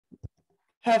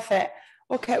Perfect.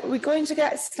 Okay, we're going to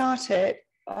get started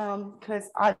because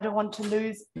I don't want to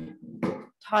lose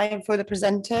time for the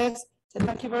presenters. So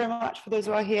thank you very much for those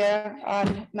who are here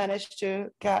and managed to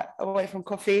get away from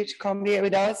coffee to come here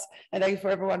with us. And thank you for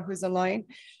everyone who's online.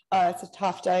 It's a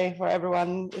tough day for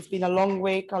everyone. It's been a long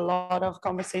week, a lot of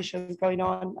conversations going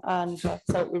on. And so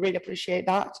we really appreciate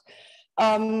that.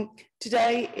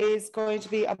 Today is going to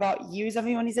be about use of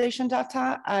immunization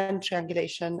data and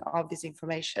triangulation of this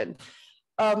information.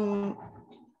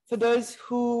 For those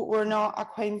who were not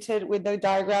acquainted with the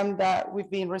diagram that we've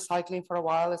been recycling for a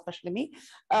while, especially me,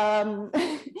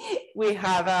 we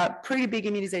have a pretty big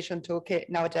immunization toolkit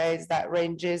nowadays that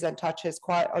ranges and touches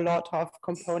quite a lot of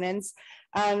components,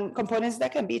 and components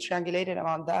that can be triangulated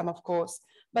around them, of course.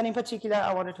 But in particular,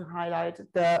 I wanted to highlight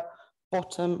the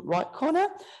bottom right corner,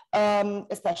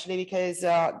 especially because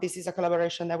this is a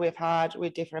collaboration that we've had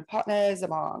with different partners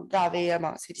among Gavi,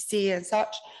 among CDC and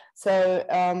such. So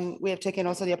we have taken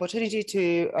also the opportunity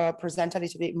to present a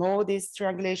little bit more these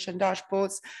triangulation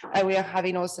dashboards, and we are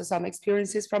having also some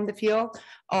experiences from the field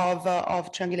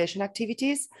of triangulation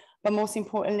activities. But most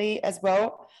importantly as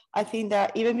well, I think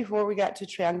that even before we get to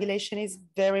triangulation, it's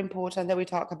very important that we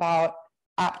talk about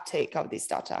uptake of this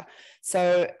data.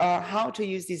 So how to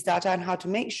use this data and how to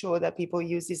make sure that people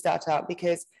use this data,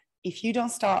 because if you don't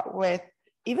start with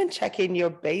even checking your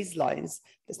baselines,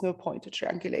 there's no point to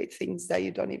triangulate things that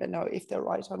you don't even know if they're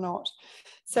right or not.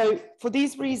 So for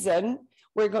this reason,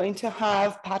 we're going to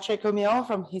have Patrick O'Meal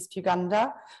from DHIS2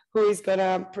 Uganda, who is going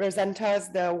to present us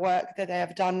the work that they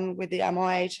have done with the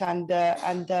MOH and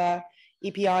the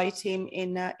EPI team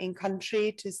in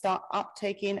country to start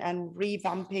uptaking and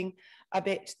revamping a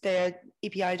bit their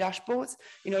EPI dashboards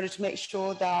in order to make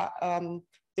sure that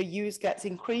the use gets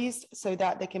increased so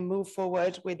that they can move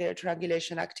forward with their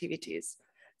triangulation activities.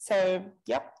 So,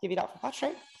 yeah, give it up for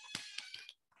Patrick.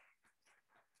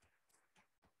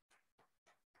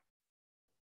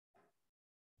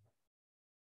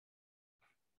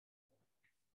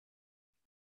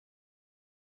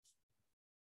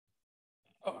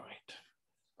 All right.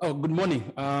 Oh, good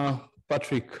morning.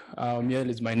 Patrick O'Meal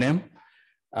is my name.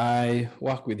 I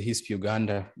work with DHIS2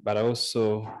 Uganda, but I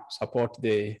also support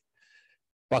the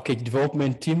package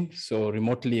development team. So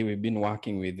remotely, we've been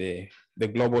working with the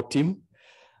global team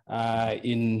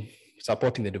in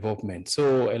supporting the development.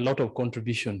 So a lot of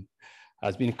contribution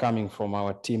has been coming from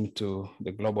our team to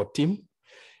the global team.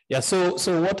 Yeah, so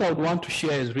what I would want to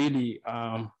share is really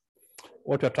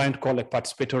what we're trying to call a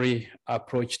participatory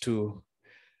approach to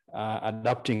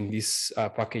adapting these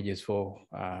packages for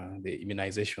the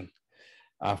immunization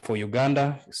for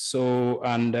Uganda. So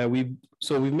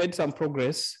we've made some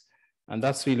progress, and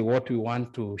that's really what we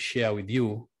want to share with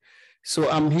you. So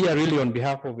I'm here really on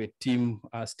behalf of a team,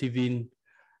 Stephen,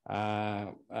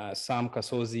 Sam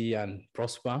Kasozi, and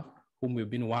Prosper, whom we've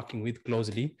been working with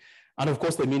closely, and of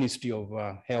course the Ministry of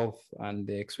Health, and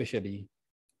especially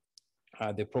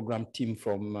the program team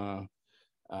from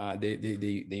the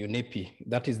UNEPI,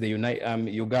 that is the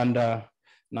Uganda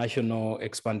National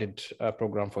Expanded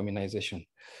Program for Immunization.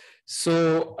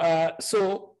 So,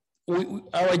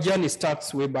 our journey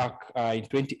starts way back in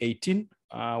 2018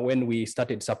 when we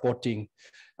started supporting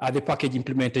the package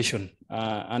implementation,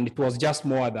 and it was just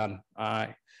more than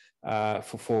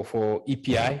for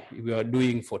EPI. We were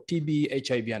doing for TB,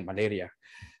 HIV, and malaria,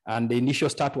 and the initial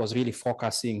start was really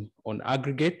focusing on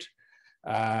aggregate.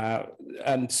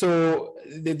 And so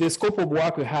the scope of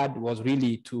work we had was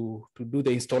really to do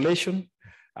the installation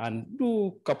and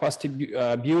do capacity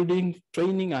building,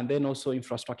 training, and then also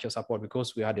infrastructure support,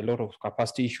 because we had a lot of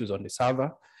capacity issues on the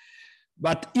server.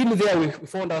 But in there, we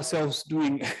found ourselves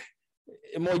doing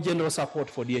a more general support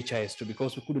for DHIS2,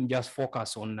 because we couldn't just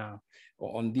focus on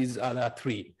these other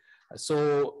three.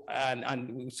 So,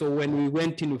 so when we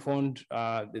went in, we found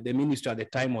the ministry at the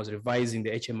time was revising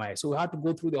the HMIs. So we had to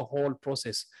go through the whole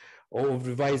process of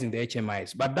revising the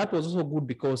HMIs. But that was also good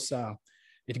because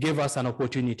it gave us an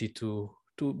opportunity to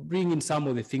bring in some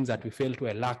of the things that we felt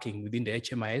were lacking within the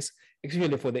HMIs,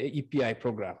 especially for the EPI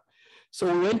program.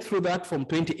 So we went through that from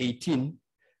 2018,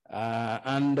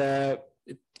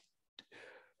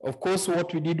 of course,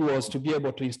 what we did was to be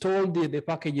able to install the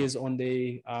packages on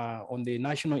the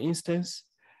national instance,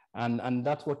 and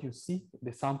that's what you see,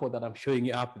 the sample that I'm showing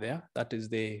you up there. That is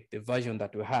the version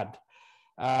that we had.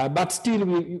 But still,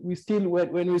 when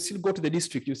we still go to the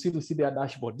district, you still see their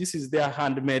dashboard. This is their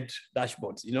handmade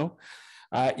dashboards, you know.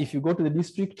 If you go to the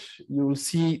district, you will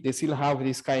see they still have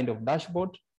this kind of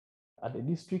dashboard at the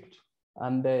district.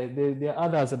 And there are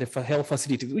others at the health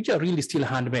facilities, which are really still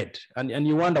handmade. And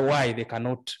you wonder why they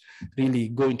cannot really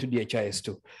go into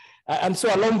DHIS2. And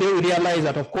so along the way, we realized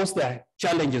that, of course, there are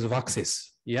challenges of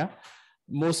access. Yeah,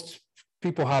 most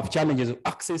people have challenges of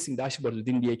accessing dashboards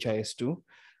within DHIS2.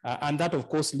 And that, of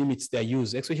course, limits their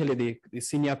use, especially the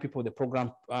senior people, the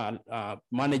program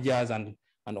managers and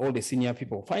all the senior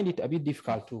people find it a bit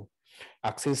difficult to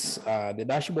access the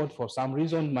dashboard for some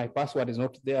reason. My password is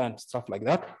not there and stuff like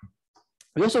that.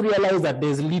 We also realize that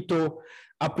there's little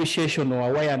appreciation or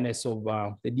awareness of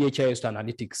the DHIS2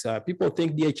 analytics. People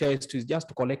think DHIS2 is just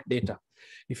to collect data.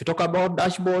 If you talk about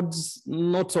dashboards,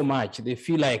 not so much. They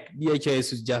feel like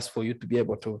DHIS is just for you to be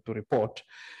able to report.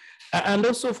 And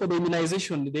also for the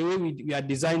immunization, the way we had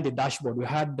designed the dashboard, we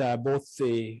had both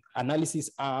the analysis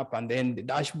app and then the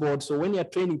dashboard. So when you're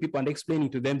training people and explaining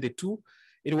to them the two,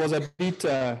 it was a bit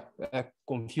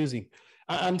confusing.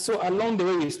 And so along the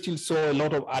way, we still saw a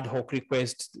lot of ad hoc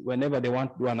requests. Whenever they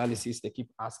want to do analysis, they keep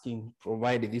asking,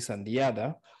 provide this and the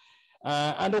other.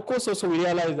 And of course, also we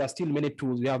realize there are still many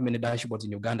tools. We have many dashboards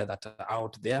in Uganda that are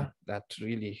out there that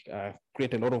really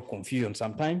create a lot of confusion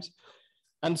sometimes.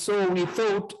 And so we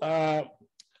thought,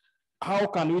 how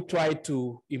can we try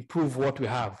to improve what we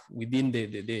have within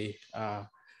the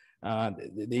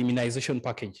immunization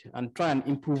package and try and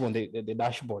improve on the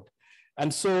dashboard?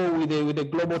 And so with the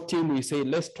global team, we say,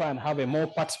 let's try and have a more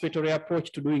participatory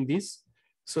approach to doing this.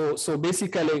 So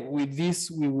basically with this,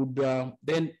 we would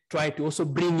then try to also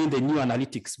bring in the new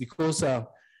analytics, because the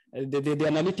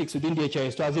analytics within the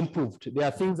DHIS2 has improved. There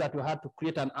are things that we had to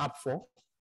create an app for,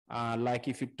 like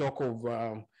if you talk of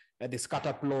the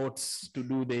scatter plots to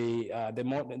do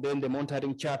the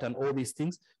monitoring chart and all these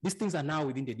things are now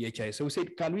within the DHIS. So we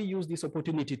said, can we use this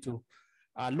opportunity to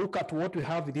look at what we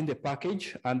have within the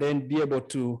package and then be able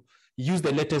to use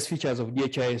the latest features of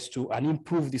DHIS2 and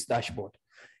improve this dashboard.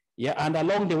 Yeah, and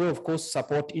along the way, of course,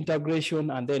 support integration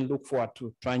and then look forward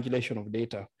to triangulation of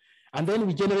data. And then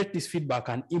we generate this feedback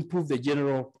and improve the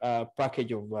general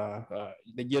package of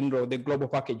the global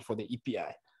package for the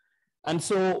EPI. And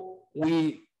so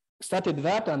we started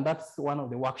that, and that's one of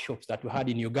the workshops that we had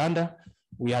in Uganda.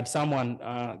 We had someone,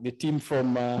 the team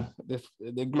from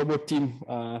the global team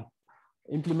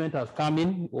implementers come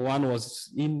in. One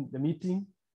was in the meeting,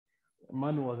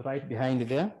 Manu was right behind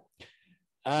there.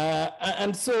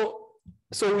 And so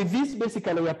with this,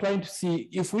 basically, we are trying to see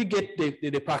if we get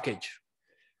the package,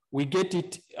 we get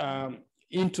it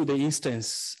into the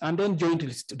instance and then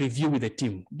jointly review with the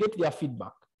team, get their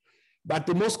feedback. But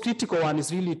the most critical one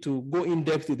is really to go in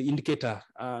depth with the indicator,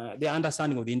 the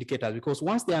understanding of the indicators, because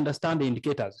once they understand the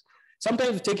indicators,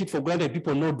 sometimes we take it for granted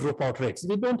people know dropout rates.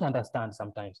 They don't understand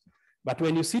sometimes. But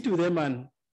when you sit with them and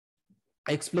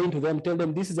explain to them, tell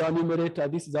them this is our numerator,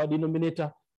 this is our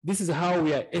denominator, this is how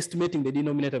we are estimating the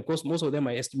denominator, because most of them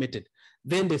are estimated.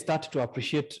 Then they start to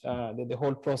appreciate the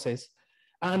whole process.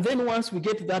 And then once we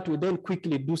get that, we then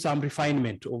quickly do some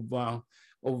refinement of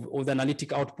the analytic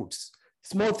outputs.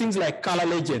 Small things like color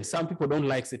legends. Some people don't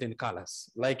like certain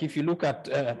colors. Like if you look at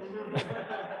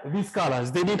these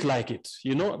colors, they didn't like it,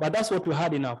 you know, but that's what we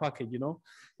had in our package, you know.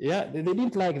 Yeah, they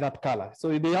didn't like that color.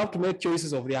 So they have to make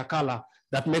choices of their color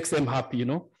that makes them happy, you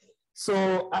know.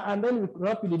 So, and then we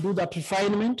rapidly do that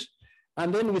refinement.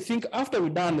 And then we think after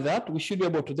we've done that, we should be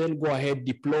able to then go ahead,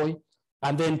 deploy,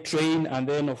 and then train, and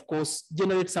then of course,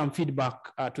 generate some feedback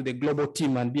to the global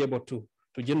team and be able to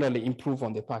generally improve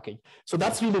on the package. So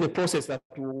that's really the process that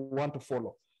we want to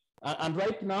follow. And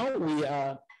right now we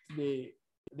are the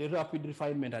rapid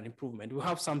refinement and improvement. We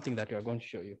have something that we are going to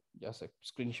show you, just a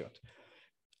screenshot.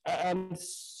 And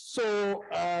so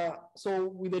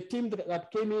with the team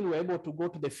that came in, we were able to go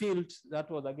to the field. That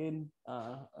was again,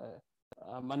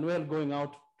 Manuel going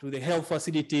out to the health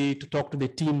facility to talk to the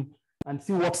team and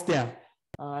see what's there.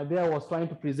 There was trying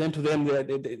to present to them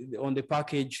on the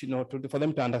package, you know, for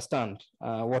them to understand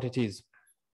what it is.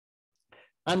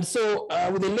 And so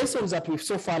with the lessons that we've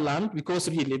so far learned, because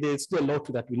really there's still a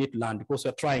lot that we need to learn because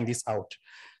we're trying this out.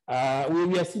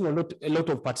 We are seeing a lot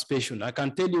of participation. I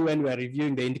can tell you when we are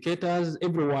reviewing the indicators,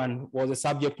 everyone was a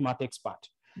subject matter expert.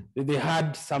 They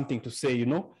had something to say, you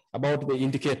know, about the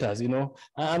indicators, you know,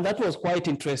 and that was quite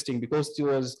interesting because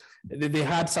they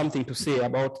had something to say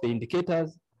about the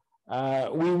indicators.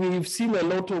 We've seen a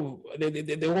lot of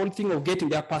the whole thing of getting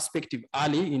their perspective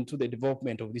early into the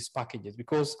development of these packages,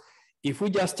 because if we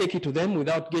just take it to them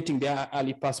without getting their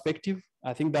early perspective,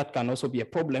 I think that can also be a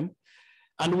problem.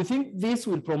 And we think this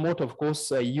will promote, of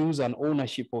course, use and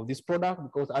ownership of this product,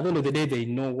 because at the end of the day, they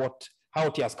know how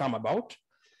it has come about.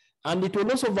 And it will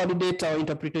also validate our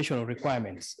interpretation of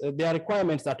requirements. There are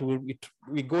requirements that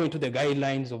we go into the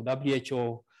guidelines of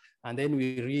WHO, and then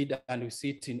we read and we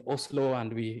sit in Oslo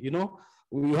and we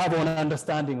have an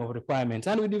understanding of requirements,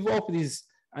 and we develop these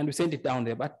and we send it down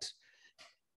there. But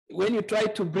when you try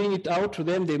to bring it out to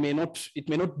them, it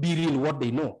may not be real what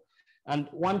they know. And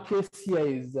one case here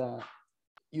is,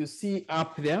 you see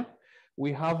up there,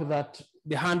 we have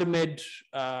the handmade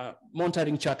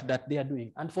monitoring chart that they are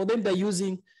doing. And for them, they're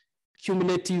using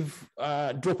cumulative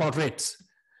dropout rates.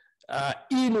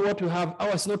 In what you have,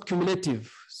 ours not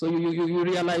cumulative. So you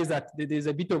realize that there's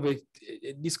a bit of a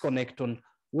disconnect on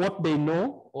what they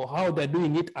know or how they're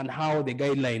doing it and how the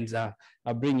guidelines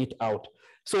are bringing it out.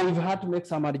 So we've had to make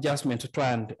some adjustments to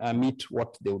try and meet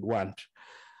what they would want.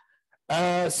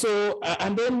 And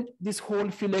then this whole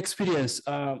field experience,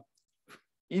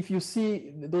 if you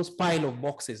see those pile of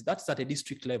boxes, that's at a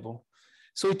district level.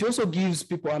 So it also gives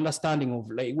people understanding of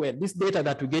like, well, this data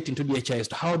that we get into DHIS,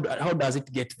 how does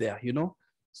it get there, you know?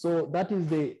 So that is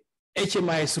the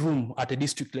HMIS room at a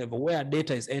district level where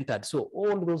data is entered. So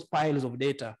all those piles of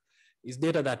data is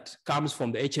data that comes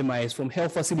from the HMIS, from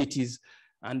health facilities,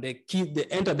 and they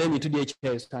enter them into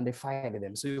DHIS and they file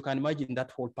them. So you can imagine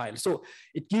that whole pile. So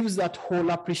it gives that whole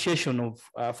appreciation of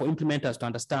for implementers to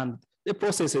understand the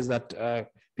processes that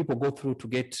people go through to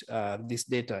get this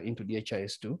data into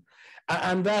DHIS2.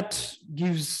 And that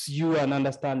gives you an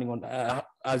understanding on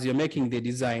as you're making the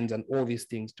designs and all these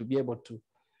things to be able to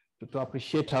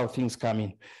appreciate how things come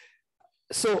in.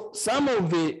 So some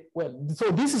of the, well, so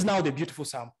this is now the beautiful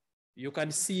sample. You can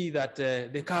see that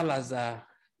the colors are,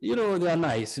 you know, they are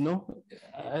nice, you know.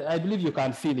 I believe you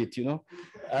can feel it, you know.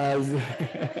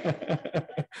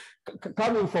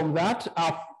 Coming from that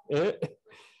up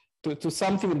to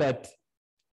something that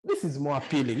this is more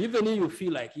appealing. Even if you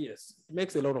feel like, yes, it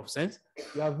makes a lot of sense.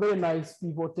 You have very nice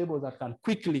pivot tables that can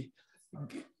quickly,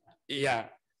 yeah.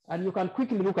 And you can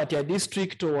quickly look at your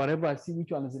district or whatever, see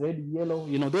which one is red, yellow.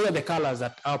 You know, those are the colors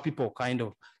that our people kind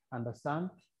of understand.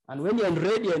 And when you're in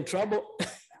red, you're in trouble.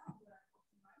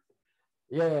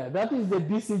 Yeah, that is the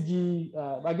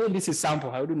BCG. Again, this is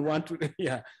sample. I wouldn't want to,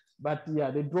 yeah. But yeah,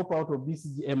 the dropout of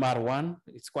BCG MR1,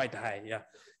 it's quite high, yeah.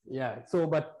 Yeah, so,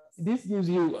 but this gives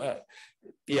you,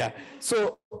 yeah.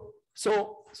 So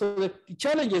the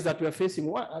challenges that we are facing,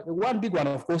 one big one,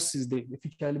 of course, is the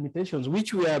feature limitations,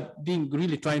 which we are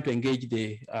really trying to engage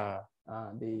the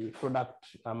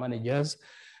product managers.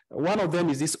 One of them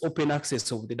is this open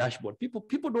access of the dashboard.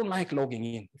 People don't like logging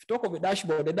in. If you talk of a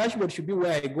dashboard, the dashboard should be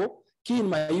where I go, key in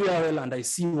my URL, and I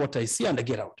see what I see, and I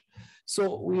get out.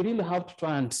 So we really have to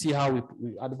try and see how we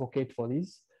advocate for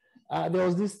this. There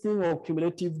was this thing of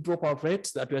cumulative dropout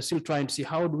rates that we're still trying to see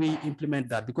how do we implement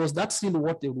that, because that's still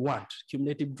what they want,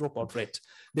 cumulative dropout rate.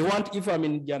 They want, if I'm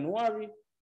in January,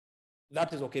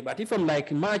 that is okay. But if I'm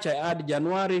like March, I add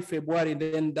January, February,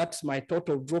 then that's my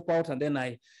total dropout, and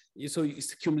then so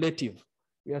it's cumulative.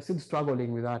 We are still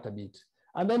struggling with that a bit.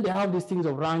 And then they have these things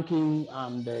of ranking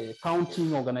and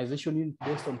counting organization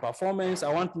based on performance.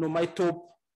 I want to know my top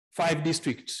 5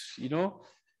 districts, you know,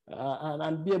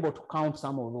 and be able to count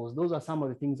some of those. Those are some of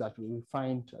the things that we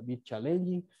find a bit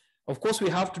challenging. Of course, we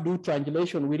have to do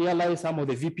triangulation. We realize some of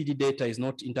the VPD data is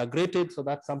not integrated, so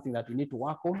that's something that we need to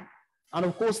work on. And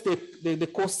of course, the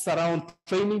costs around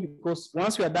training, because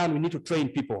once we are done, we need to train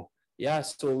people. Yeah,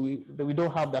 so we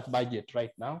don't have that budget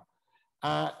right now.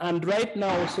 And right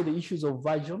now, also the issues of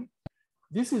version.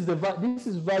 This is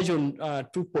version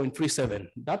 2.37.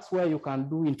 That's where you can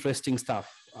do interesting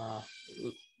stuff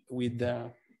with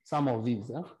some of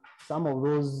these. Some of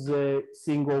those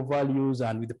single values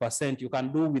and with the percent you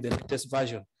can do with the latest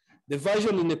version. The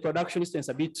version in the production instance is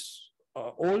a bit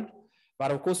old, but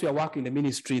of course we are working in the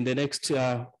ministry in the next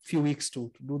few weeks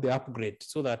to do the upgrade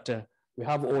so that we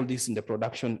have all this in the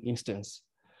production instance.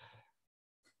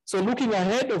 So looking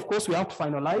ahead, of course, we have to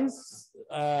finalize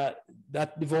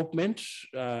that development.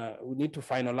 We need to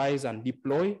finalize and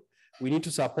deploy. We need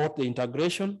to support the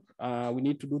integration. We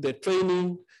need to do the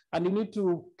training, and we need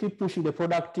to keep pushing the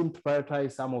product team to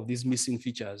prioritize some of these missing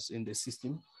features in the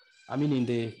system. I mean, in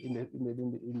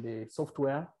the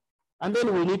software. And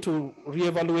then we need to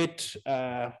reevaluate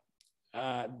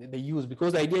the use,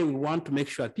 because the idea we want to make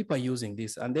sure people are using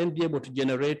this and then be able to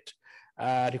generate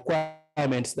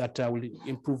requirements that will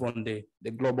improve on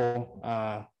the global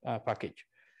package.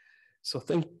 So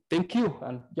thank you,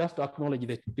 and just to acknowledge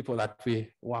the people that we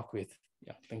work with.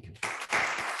 Yeah, thank you.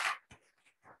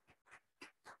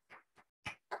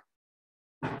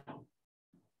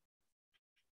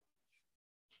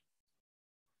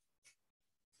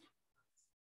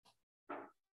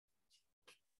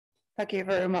 Thank you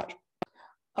very much.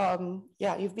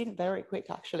 Yeah, you've been very quick,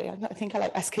 actually. I think I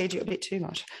SK'd you a bit too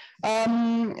much.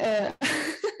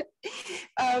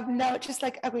 Now, just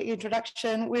like a quick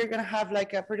introduction, we're going to have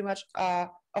like pretty much a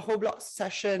whole block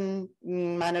session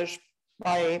managed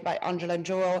by Angela and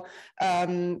Joel,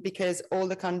 because all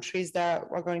the countries that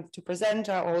we're going to present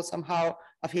are all somehow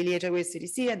affiliated with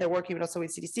CDC, and they're working also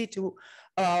with CDC to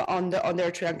on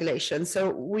their triangulation. So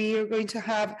we are going to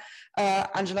have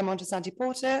Angela Montesanti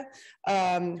Porter,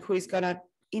 who is going to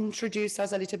introduce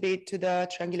us a little bit to the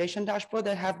triangulation dashboard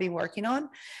that I have been working on.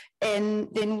 And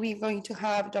then we're going to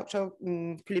have Dr.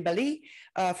 Koulibaly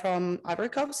from Ivory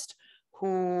Coast,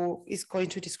 who is going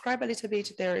to describe a little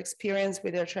bit their experience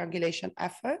with their triangulation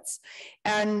efforts.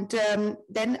 And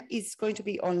then it's going to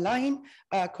be online,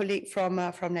 a colleague from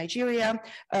Nigeria,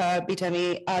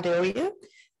 Bitami Adeoye.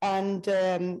 And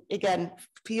again,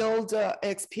 field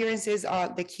experiences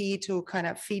are the key to kind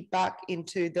of feedback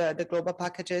into the global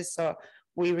packages. So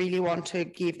we really want to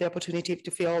give the opportunity to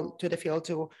the field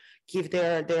to give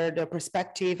their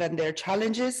perspective and their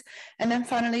challenges. And then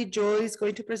finally, Joe is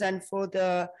going to present for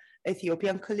the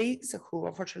Ethiopian colleagues who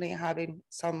unfortunately are having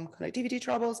some connectivity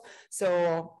troubles.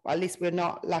 So at least we're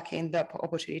not lacking the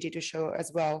opportunity to show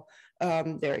as well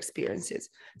their experiences.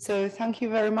 So thank you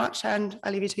very much, and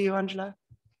I'll leave it to you, Angela.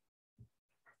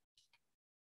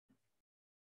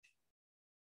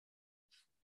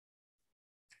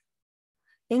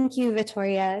 Thank you,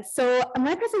 Vittoria. So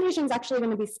my presentation is actually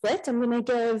going to be split. I'm going to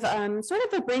give sort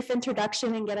of a brief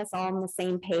introduction and get us all on the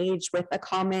same page with a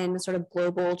common sort of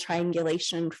global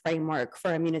triangulation framework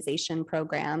for immunization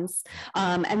programs.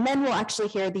 And then we'll actually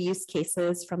hear the use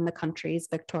cases from the countries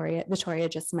Vittoria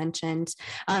just mentioned.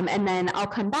 And then I'll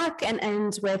come back and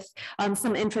end with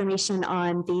some information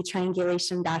on the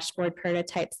triangulation dashboard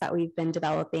prototypes that we've been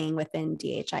developing within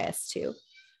DHIS2.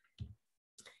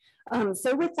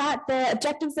 So with that, the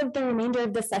objectives of the remainder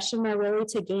of the session are really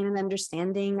to gain an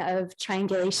understanding of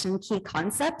triangulation key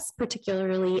concepts,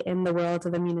 particularly in the world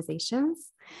of immunizations.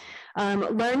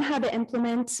 Learn how to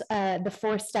implement the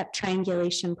 4-step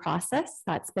triangulation process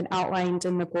that's been outlined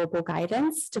in the global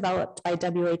guidance developed by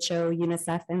WHO,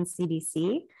 UNICEF, and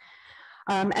CDC.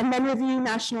 And then review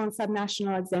national and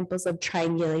subnational examples of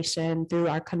triangulation through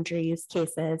our country use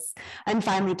cases, and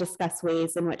finally discuss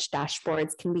ways in which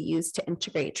dashboards can be used to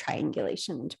integrate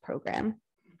triangulation into program.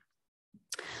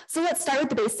 So let's start with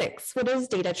the basics. What is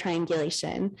data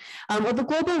triangulation? Well, the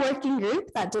global working group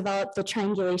that developed the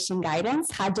triangulation guidance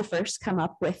had to first come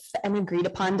up with an agreed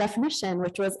upon definition,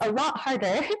 which was a lot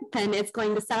harder than it's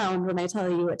going to sound when I tell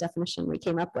you what definition we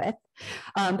came up with.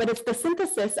 But it's the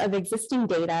synthesis of existing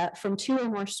data from 2 or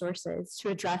more sources to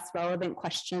address relevant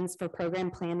questions for program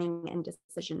planning and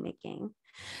decision making.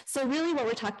 So really what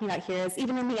we're talking about here is,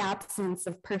 even in the absence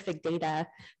of perfect data,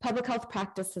 public health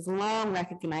practice has long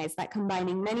recognized that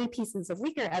combining many pieces of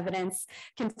weaker evidence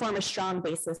can form a strong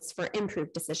basis for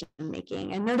improved decision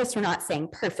making. And notice we're not saying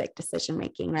perfect decision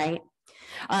making, right?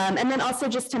 And then also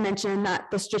just to mention that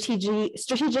the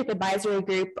Strategic Advisory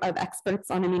Group of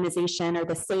Experts on Immunization, or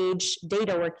the SAGE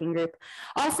Data Working Group,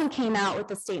 also came out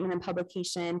with a statement and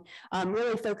publication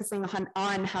really focusing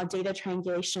on how data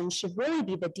triangulation should really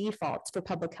be the default for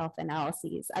public health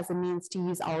analyses as a means to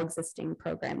use all existing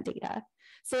program data.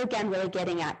 So again, really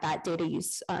getting at that data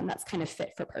use that's kind of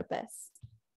fit for purpose.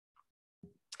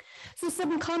 So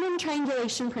some common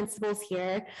triangulation principles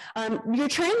here. Your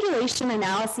triangulation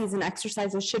analyses and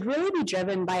exercises should really be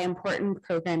driven by important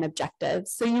program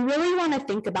objectives. So you really want to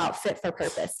think about fit for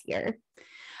purpose here.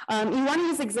 You want to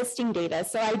use existing data.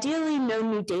 So ideally, no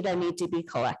new data need to be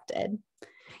collected.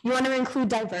 You want to include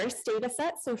diverse data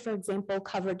sets. So for example,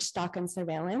 coverage, stock, and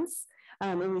surveillance.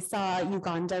 And we saw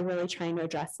Uganda really trying to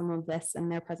address some of this in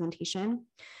their presentation.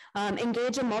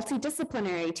 Engage a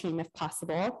multidisciplinary team if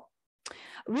possible.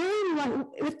 Really,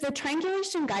 with the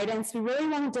triangulation guidance, we really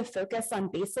wanted to focus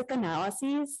on basic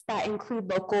analyses that include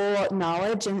local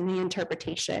knowledge and the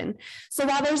interpretation. So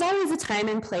while there's always a time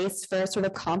and place for sort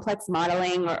of complex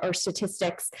modeling or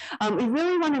statistics, we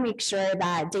really want to make sure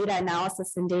that data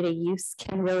analysis and data use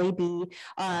can really be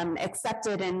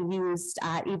accepted and used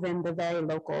at even the very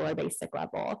local or basic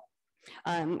level.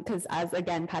 Because as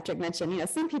again, Patrick mentioned,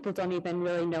 some people don't even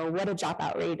really know what a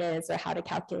dropout rate is or how to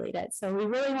calculate it. So we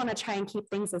really want to try and keep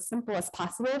things as simple as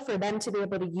possible for them to be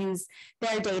able to use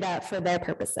their data for their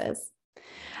purposes.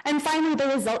 And finally, the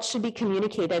results should be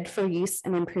communicated for use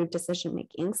and improved decision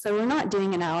making. So we're not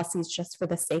doing analyses just for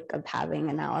the sake of having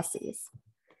analyses.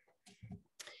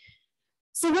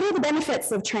 So what are the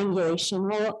benefits of triangulation?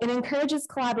 Well, it encourages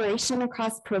collaboration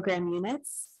across program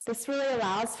units. This really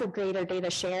allows for greater data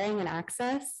sharing and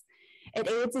access. It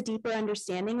aids a deeper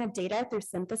understanding of data through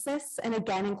synthesis, and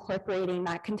again, incorporating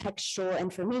that contextual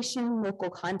information, local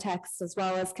context, as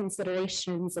well as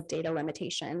considerations of data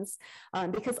limitations.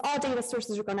 Because all data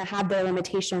sources are going to have their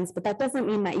limitations, but that doesn't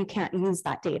mean that you can't use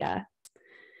that data.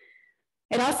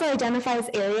 It also identifies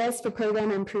areas for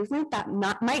program improvement that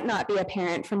might not be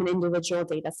apparent from an individual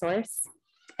data source.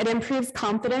 It improves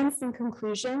confidence in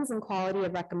conclusions and quality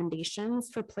of recommendations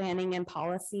for planning and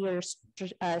policy or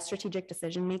strategic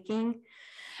decision-making,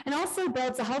 and also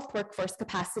builds a health workforce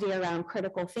capacity around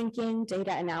critical thinking,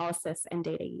 data analysis, and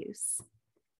data use.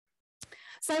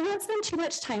 So I won't spend too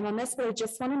much time on this, but I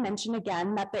just want to mention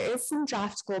again that there is some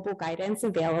draft global guidance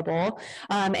available,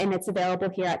 and it's available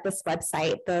here at this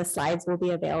website. The slides will be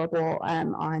available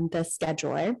on the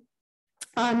scheduler.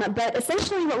 But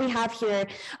essentially what we have here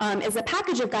is a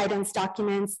package of guidance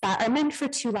documents that are meant for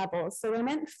two levels. So they're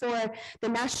meant for the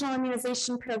National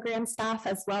Immunization Program staff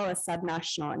as well as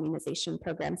subnational immunization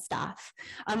program staff.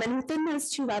 And within those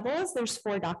two levels, there's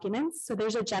 4 documents. So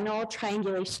there's a general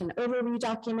triangulation overview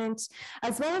document,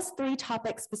 as well as 3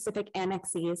 topic-specific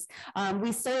annexes.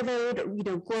 We surveyed,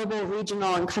 global,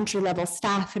 regional, and country level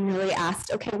staff and really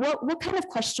asked, okay, what kind of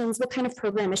questions, what kind of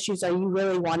program issues are you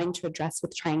really wanting to address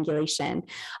with triangulation?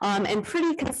 And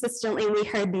pretty consistently, we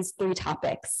heard these 3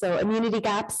 topics. So immunity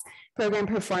gaps, program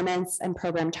performance, and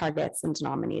program targets and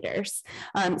denominators.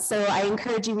 So I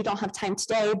encourage you, we don't have time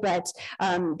today, but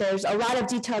there's a lot of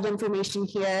detailed information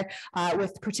here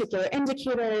with particular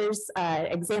indicators,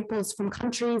 examples from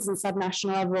countries and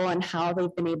subnational level, and how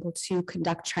they've been able to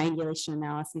conduct triangulation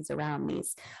analyses around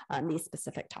these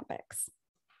specific topics.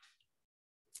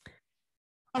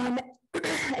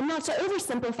 And not to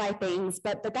oversimplify things,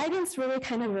 but the guidance really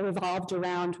kind of revolved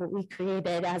around what we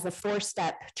created as a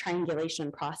 4-step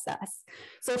triangulation process.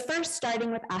 So first,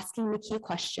 starting with asking the key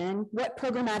question, what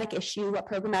programmatic issue, what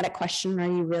programmatic question are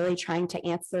you really trying to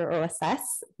answer or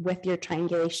assess with your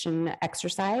triangulation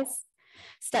exercise?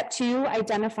 Step 2,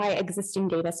 identify existing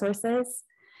data sources.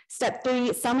 Step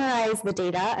 3, summarize the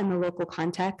data and the local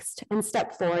context. And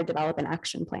step 4, develop an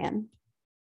action plan.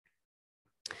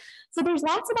 So there's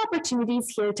lots of opportunities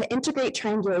here to integrate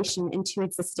triangulation into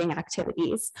existing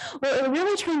activities. What we're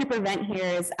really trying to prevent here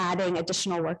is adding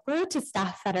additional workload to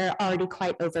staff that are already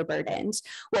quite overburdened.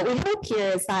 What we hope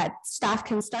here is that staff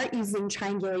can start using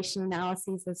triangulation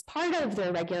analyses as part of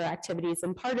their regular activities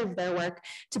and part of their work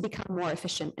to become more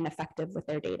efficient and effective with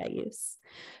their data use.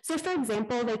 So for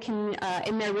example, they can,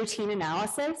 in their routine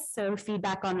analysis, so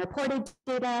feedback on reported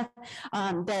data,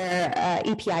 their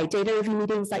EPI data review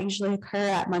meetings that usually occur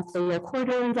at monthly or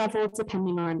quarterly level,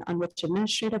 depending on which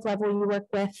administrative level you work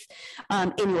with,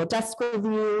 annual desk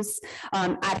reviews,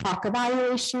 ad hoc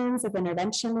evaluations of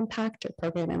intervention impact or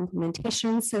program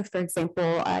implementation. So for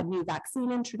example, new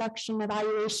vaccine introduction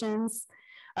evaluations,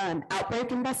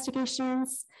 outbreak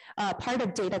investigations, part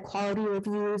of data quality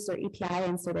reviews or EPI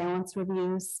and surveillance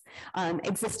reviews,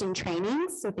 existing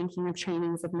trainings, so thinking of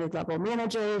trainings of mid-level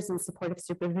managers and supportive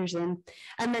supervision,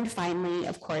 and then finally,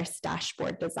 of course,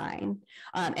 dashboard design.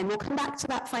 And we'll come back to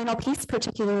that final piece,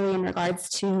 particularly in regards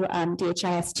to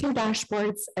DHIS2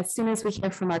 dashboards, as soon as we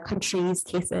hear from our country's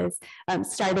cases,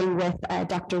 starting with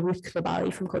Dr. Ruth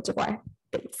Koulibaly from Côte d'Ivoire.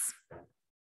 Thanks.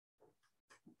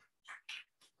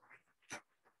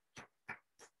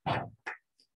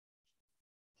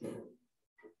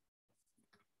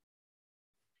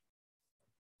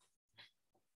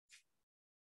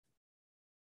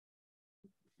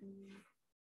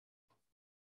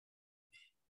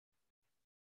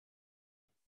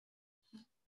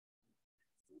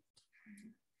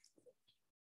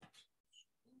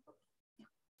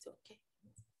 It's okay.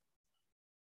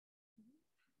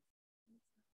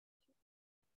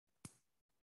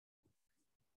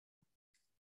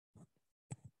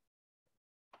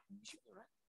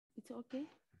 It's okay.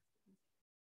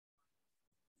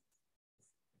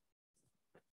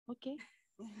 Okay.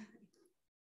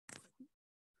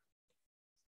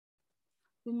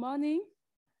 Good morning.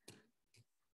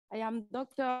 I am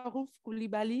Dr. Ruth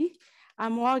Koulibaly. I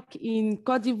work in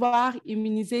Côte d'Ivoire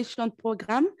Immunization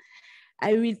Program.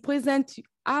 I will present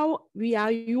how we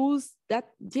are used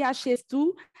that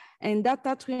DHIS2 and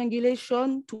data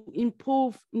triangulation to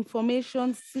improve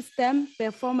information system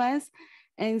performance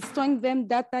and strengthen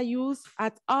data use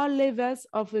at all levels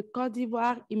of the Côte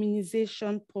d'Ivoire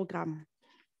immunization program.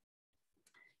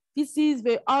 This is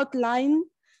the outline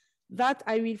that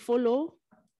I will follow.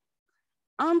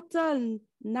 Until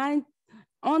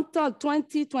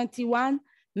 2021,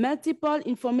 multiple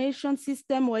information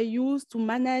systems were used to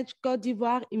manage Côte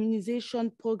d'Ivoire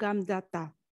immunization program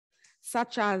data,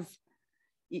 such as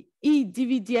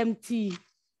eDVDMT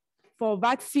for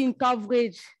vaccine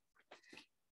coverage,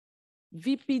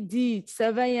 VPD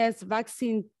surveillance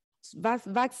vaccine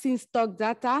stock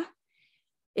data,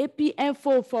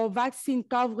 AP-Info for vaccine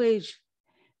coverage,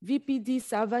 VPD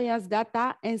surveillance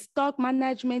data, and stock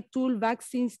management tool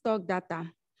vaccine stock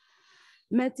data.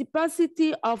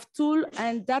 Multiplicity of tool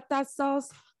and data source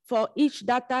for each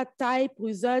data type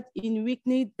result in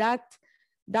weekly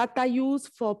data use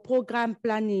for program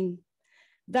planning.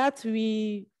 That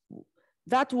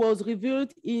was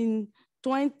reviewed in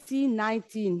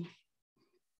 2019.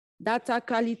 Data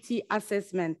quality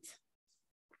assessment.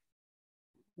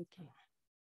 Okay.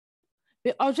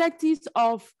 The objectives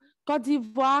of Côte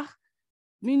d'Ivoire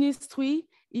Ministry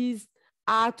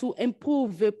are to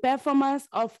improve the performance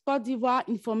of Côte d'Ivoire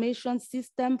information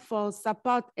system for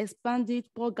support expanded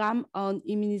program on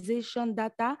immunization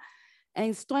data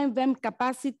and strengthen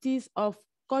capacities of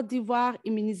Côte d'Ivoire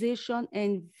immunization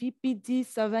and VPD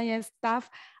surveillance staff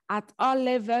at all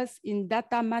levels in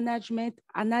data management,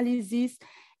 analysis,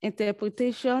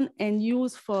 interpretation, and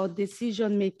use for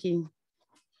decision-making.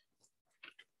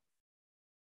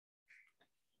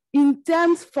 In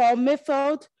terms for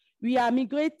method, we are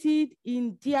migrated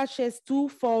in DHIS2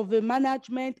 for the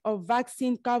management of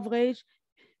vaccine coverage,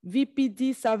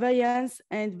 VPD surveillance,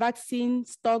 and vaccine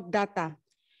stock data.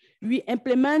 We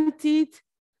implemented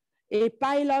a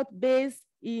pilot based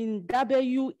in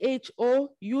WHO,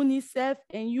 UNICEF,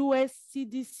 and US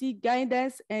CDC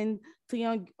guidance and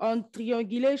on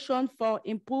triangulation for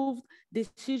improved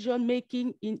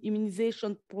decision-making in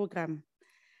immunization program.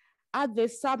 At the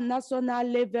sub-national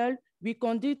level, we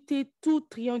conducted 2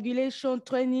 triangulation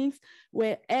trainings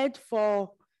were held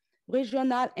for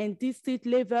regional and district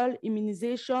level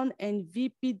immunization and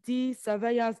VPD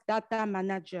surveillance data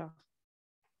manager.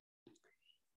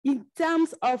 In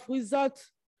terms of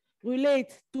results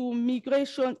related to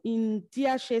migration in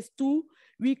DHIS2,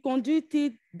 we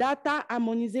conducted data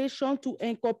harmonization to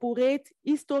incorporate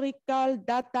historical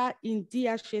data in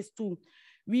DHIS2.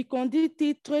 We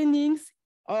conducted trainings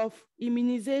of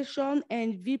immunization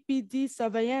and VPD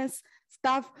surveillance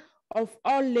staff of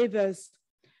all levels.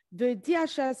 The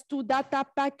DHIS2 data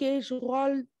package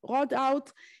rolled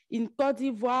out in Côte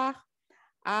d'Ivoire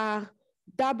are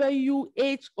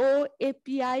WHO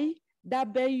API,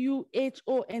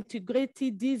 WHO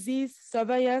Integrated Disease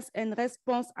Surveillance and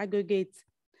Response Aggregate.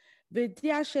 The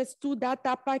DHIS2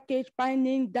 data package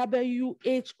binding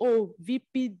WHO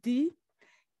VPD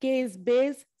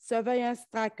case-based surveillance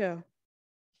tracker.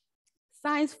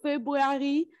 Since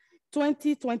February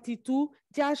 2022,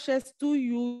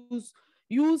 DHIS2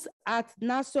 use at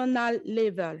national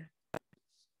level.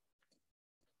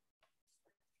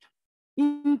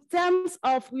 In terms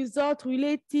of results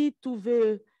related to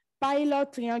the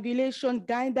pilot triangulation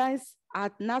guidance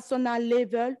at national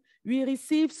level, we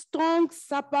received strong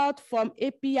support from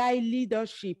API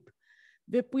leadership.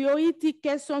 The priority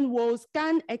question was,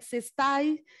 can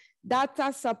exercise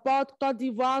data support Côte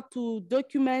d'Ivoire to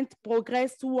document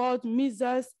progress toward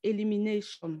measles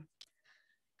elimination?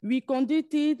 We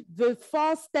conducted the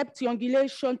 4-step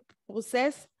triangulation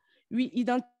process. We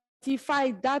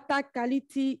identified data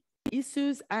quality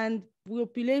issues and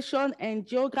population and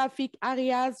geographic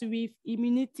areas with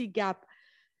immunity gap.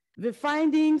 The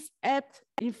findings helped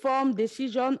inform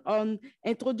decision on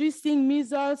introducing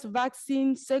measles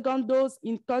vaccine second dose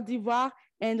in Côte d'Ivoire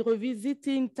and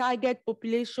revisiting target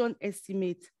population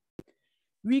estimate.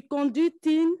 We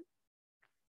conducting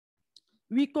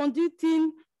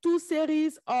 2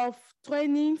 series of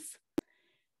trainings.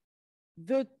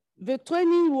 The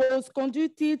training was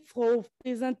conducted through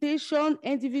presentation,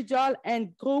 individual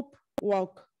and group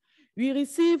work. We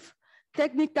received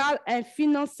technical and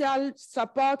financial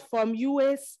support from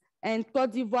US and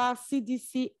Côte d'Ivoire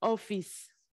CDC office.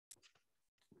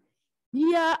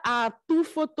 Here are 2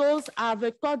 photos of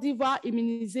the Côte d'Ivoire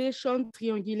immunization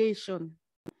triangulation.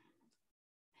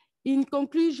 In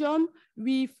conclusion,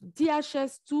 with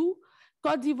DHIS2,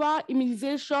 Côte d'Ivoire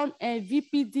immunization and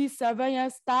VPD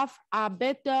surveillance staff are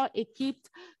better equipped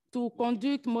to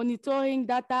conduct monitoring,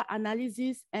 data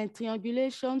analysis, and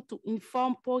triangulation to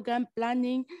inform program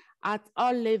planning at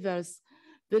all levels.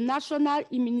 The National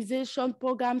Immunization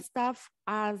Program staff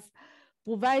has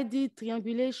provided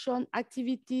triangulation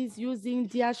activities using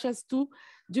DHIS2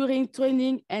 during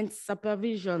training and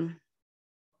supervision.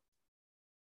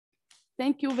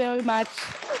 Thank you very much.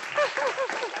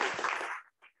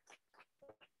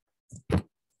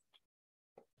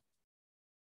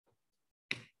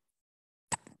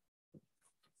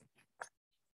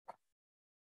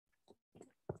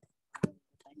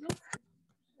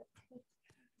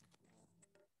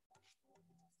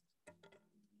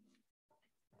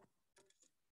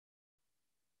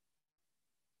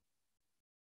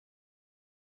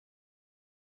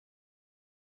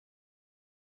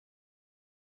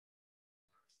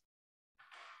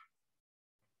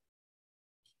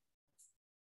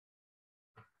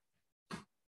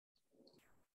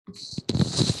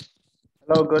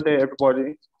 Hello, good day,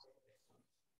 everybody.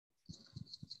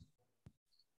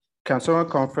 Can someone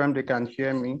confirm they can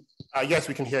hear me? Yes,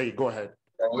 we can hear you. Go ahead.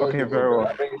 Okay, very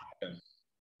well.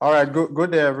 All right,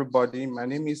 good day, everybody. My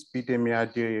name is Peter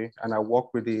Miadie, and I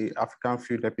work with the African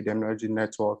Field Epidemiology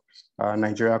Network,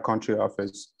 Nigeria Country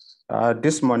Office.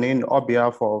 This morning, on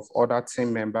behalf of other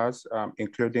team members,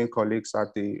 including colleagues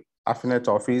at the AFNet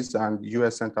office and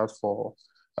US Centers for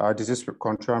Disease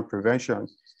Control and Prevention,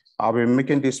 I'll be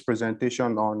making this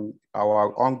presentation on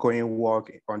our ongoing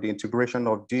work on the integration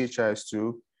of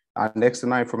DHIS2 and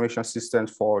external information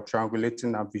systems for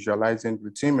triangulating and visualizing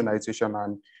routine immunization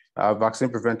and vaccine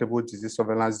preventable disease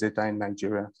surveillance data in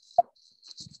Nigeria.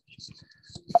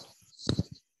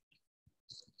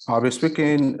 I'll be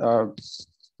speaking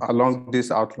along this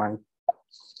outline.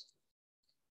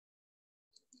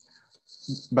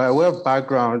 By way of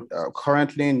background,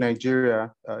 currently in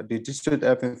Nigeria, the District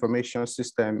Health Information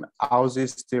System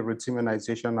houses the routine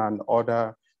immunization and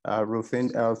other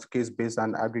routine health case-based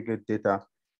and aggregate data.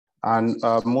 And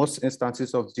most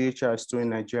instances of DHIS2 in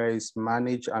Nigeria is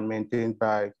managed and maintained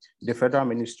by the Federal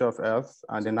Ministry of Health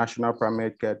and the National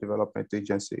Primary Care Development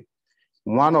Agency.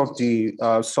 One of the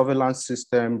surveillance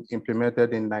systems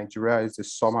implemented in Nigeria is the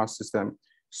SOMA system,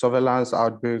 Surveillance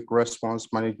Outbreak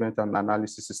Response Management and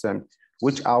Analysis System,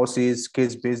 which houses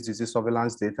case-based disease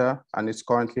surveillance data and is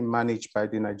currently managed by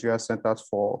the Nigeria Centers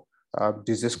for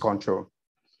Disease Control.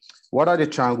 What are the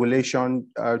triangulation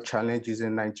challenges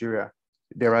in Nigeria?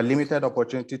 There are limited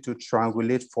opportunity to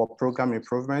triangulate for program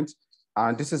improvement,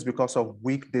 and this is because of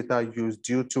weak data use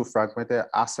due to fragmented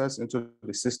access into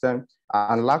the system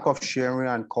and lack of sharing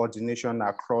and coordination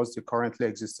across the currently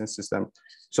existing system.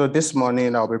 So this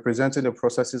morning, I'll be presenting the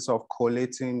processes of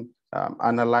collating,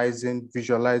 analyzing,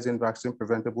 visualizing vaccine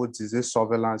preventable disease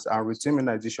surveillance and routine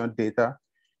immunization data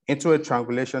into a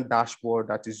triangulation dashboard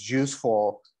that is used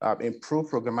for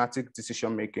improved programmatic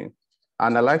decision-making.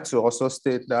 And I'd like to also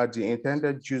state that the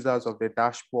intended users of the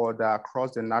dashboard are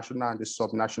across the national and the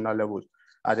subnational levels.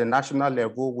 At the national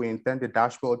level, we intend the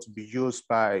dashboard to be used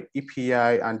by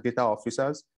EPI and data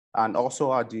officers, and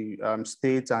also at the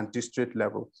state and district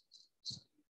level.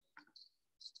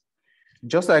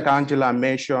 Just like Angela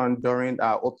mentioned during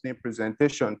our opening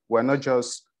presentation, we're not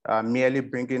just merely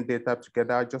bringing data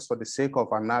together just for the sake of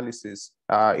analysis.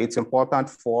 It's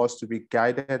important for us to be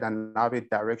guided and have a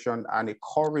direction and a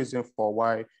core reason for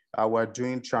why we're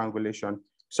doing triangulation.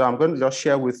 So I'm going to just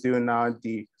share with you now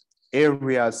the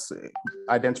areas,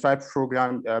 identified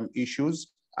program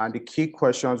issues, and the key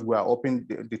questions we're hoping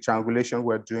the triangulation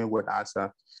we're doing would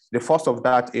answer. The first of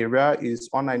that area is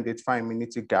unidentified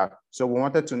immunity gap. So we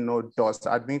wanted to know, does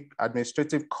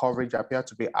administrative coverage appear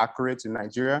to be accurate in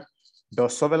Nigeria?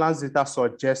 Does surveillance data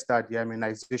suggest that there are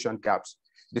immunization gaps?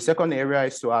 The second area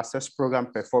is to assess program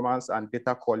performance and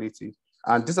data quality.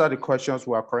 And these are the questions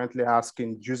we are currently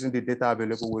asking using the data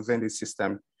available within the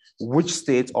system. Which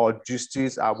states or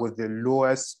districts are with the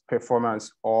lowest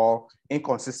performance or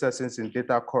inconsistencies in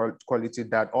data quality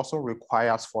that also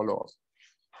requires follow-up?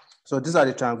 So these are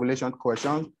the triangulation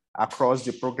questions across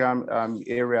the program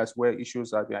areas where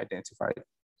issues are being identified.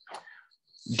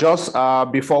 Just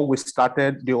before we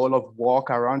started the whole of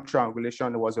work around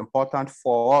triangulation, it was important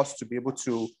for us to be able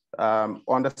to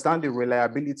understand the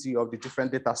reliability of the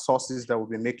different data sources that we'll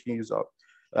be making use of.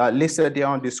 Listed there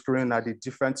on the screen are the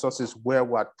different sources where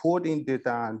we're putting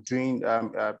data and doing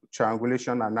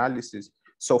triangulation analysis.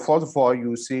 So first of all,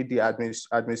 you see the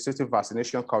administrative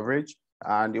vaccination coverage.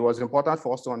 And it was important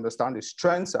for us to understand the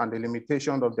strengths and the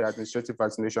limitations of the administrative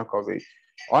vaccination coverage.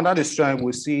 Under the strength,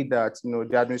 we see that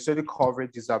the administrative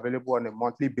coverage is available on a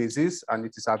monthly basis and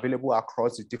it is available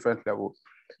across the different levels.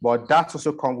 But that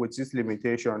also comes with its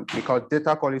limitation because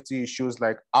data quality issues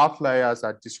like outliers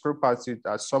and discrepancies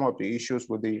are some of the issues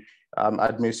with the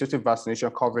administrative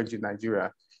vaccination coverage in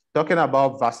Nigeria. Talking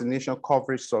about vaccination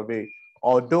coverage survey,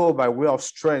 although by way of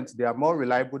strength, they are more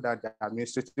reliable than the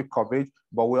administrative coverage,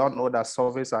 but we all know that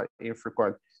surveys are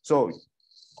infrequent. So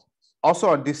also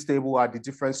on this table are the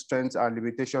different strengths and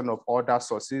limitations of other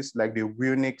sources like the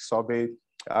WUNIC survey,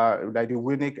 like the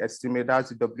WUNIC estimate,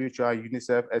 that's the WHO and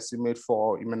UNICEF estimate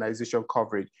for immunization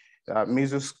coverage,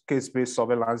 measles case-based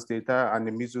surveillance data, and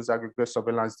the measles aggregate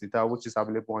surveillance data, which is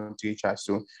available on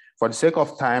DHIS2. For the sake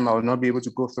of time, I will not be able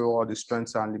to go through all the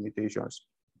strengths and limitations.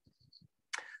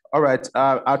 All right,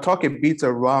 I'll talk a bit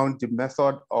around the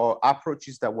method or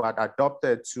approaches that were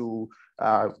adopted to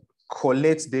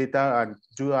collate data and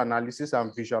do analysis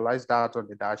and visualize that on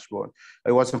the dashboard.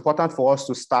 It was important for us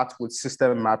to start with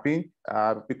system mapping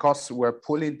because we're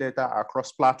pulling data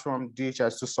across platform,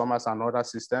 DHIS2 SOMAS and other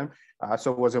systems.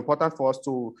 So it was important for us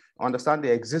to understand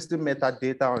the existing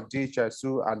metadata on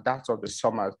DHIS2 and that of the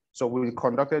SOMAS. So we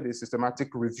conducted a systematic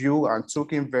review and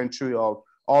took inventory of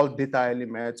all data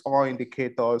elements, all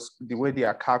indicators, the way they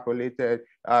are calculated,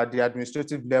 the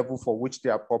administrative level for which they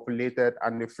are populated,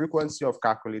 and the frequency of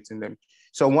calculating them.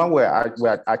 So when we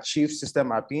achieve system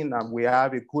mapping and we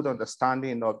have a good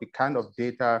understanding of the kind of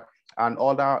data and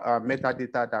other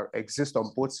metadata that exist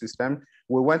on both systems,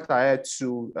 we went ahead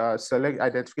to select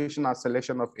identification and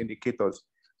selection of indicators.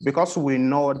 Because we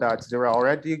know that there are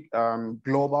already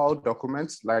global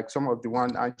documents, like some of the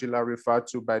one Angela referred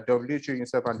to by WHO,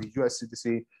 UNICEF, and the US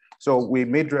CDC. So we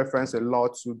made reference a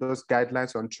lot to those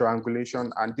guidelines on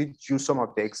triangulation and did use some of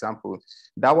the examples.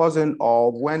 That wasn't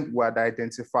all. When we had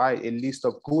identified a list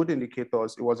of good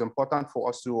indicators, it was important for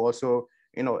us to also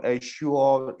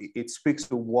ensure it speaks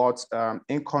to what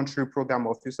in-country program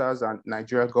officers and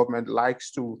Nigeria government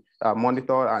likes to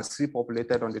monitor and see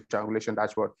populated on the triangulation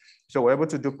dashboard. So we're able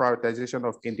to do prioritization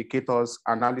of indicators,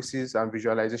 analysis, and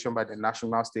visualization by the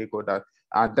national stakeholder.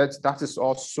 And that is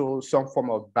also some form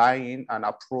of buy-in and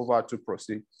approval to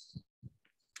proceed.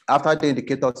 After the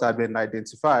indicators have been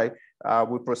identified,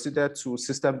 we proceeded to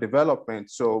system development.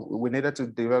 So we needed to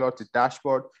develop the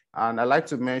dashboard. And I like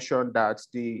to mention that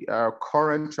the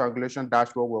current triangulation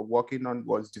dashboard we're working on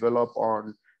was developed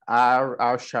on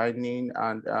R Shining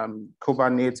and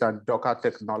Kubernetes and Docker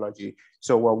technology.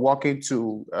 So we're working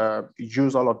to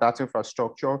use all of that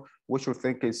infrastructure, which we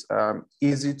think is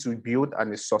easy to build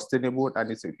and is sustainable,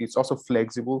 and it's also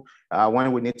flexible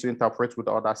when we need to interpret with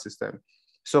other systems.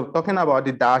 So talking about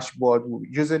the dashboard,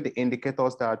 using the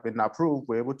indicators that have been approved,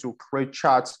 we're able to create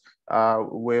charts.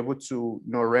 We're able to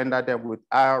render them with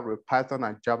R, with Python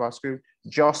and JavaScript,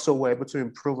 just so we're able to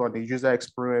improve on the user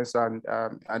experience and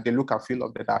the look and feel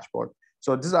of the dashboard.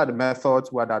 So these are the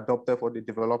methods we had adopted for the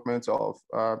development of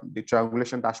the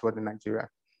triangulation dashboard in Nigeria.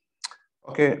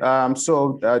 Okay,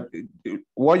 so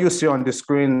what you see on the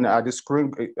screen,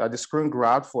 the screen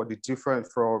graph for the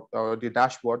the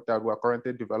dashboard that we're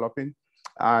currently developing.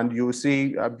 And you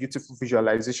see a beautiful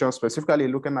visualization, specifically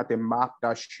looking at a map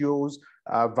that shows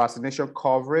vaccination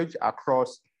coverage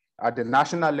across at the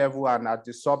national level and at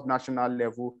the sub-national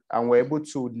level. And we're able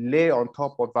to lay on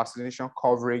top of vaccination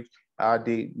coverage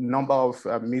the number of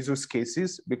measles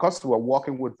cases. Because we're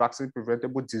working with vaccine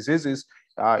preventable diseases,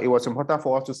 it was important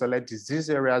for us to select disease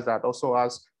areas that also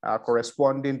has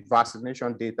corresponding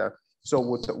vaccination data. So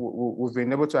we've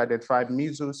been able to identify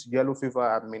measles, yellow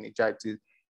fever, and meningitis.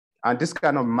 And this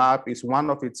kind of map is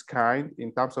one of its kind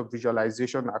in terms of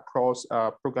visualization across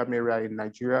program area in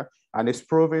Nigeria. And it's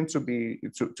proven to be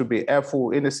helpful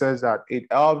in the sense that it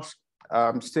helps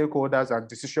stakeholders and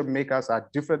decision makers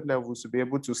at different levels to be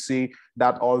able to see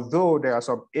that although there are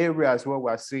some areas where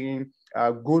we're seeing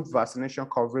good vaccination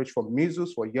coverage for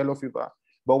measles, for yellow fever,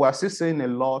 but we're still seeing a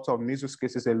lot of measles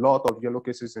cases, a lot of yellow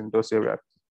cases in those areas.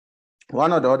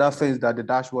 One of the other things that the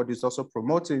dashboard is also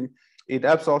promoting, it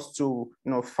helps us to,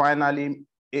 we're finally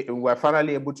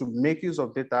able to make use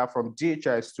of data from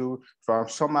DHIS2, from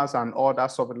SOMAS and other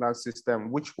surveillance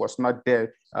system, which was not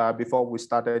there before we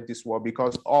started this work,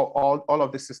 because all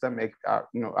of the systems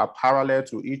are parallel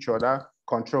to each other,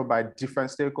 controlled by different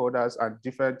stakeholders and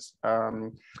different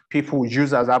people,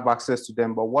 users have access to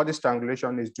them. But what this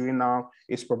triangulation is doing now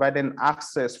is providing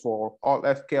access for all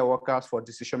healthcare workers, for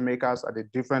decision makers at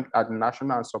the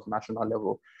national and subnational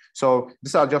level. So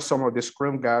these are just some of the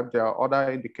screen gaps. There are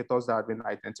other indicators that have been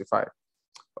identified.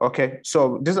 Okay,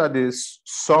 so these are this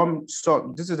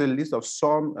is a list of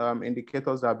some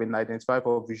indicators that have been identified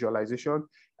for visualization,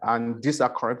 and these are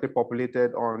currently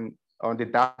populated on the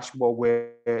dashboard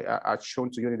where I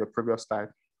shown to you in the previous slide.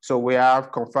 So we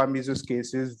have confirmed measles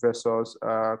cases versus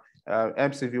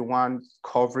MCV1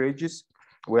 coverages.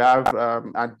 We have,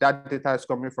 and that data is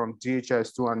coming from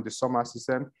DHIS2 and the SOMAS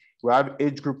system. We have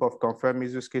age group of confirmed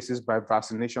measles cases by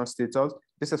vaccination status.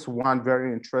 This is one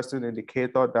very interesting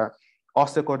indicator that all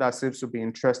stakeholders seem to be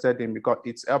interested in, because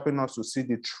it's helping us to see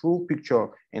the true picture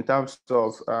in terms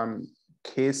of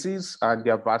cases and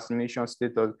their vaccination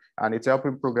status, and it's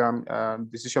helping program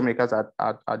decision makers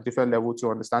at different levels to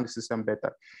understand the system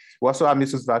better. We also have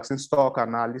measles vaccine stock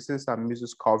analysis and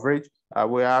measles coverage.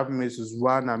 We have measles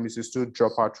 1 and measles 2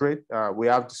 dropout rate. We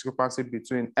have discrepancy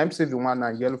between MCV1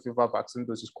 and yellow fever vaccine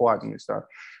doses co-administered.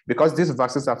 Because these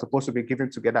vaccines are supposed to be given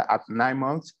together at 9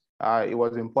 months, it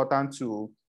was important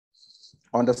to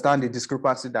understand the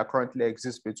discrepancy that currently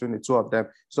exists between the two of them.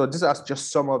 So these are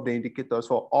just some of the indicators.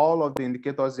 For all of the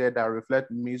indicators here that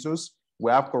reflect measles,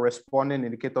 we have corresponding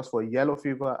indicators for yellow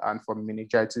fever and for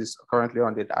meningitis currently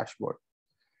on the dashboard.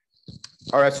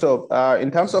 All right, so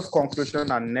in terms of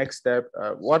conclusion and next step,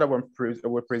 what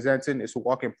we're presenting is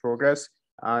work in progress.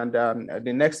 And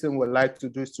the next thing we'd like to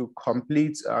do is to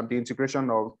complete the integration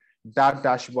of that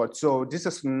dashboard. So this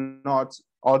is not,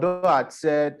 although I'd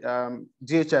said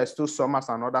DHIS2, SOMAS,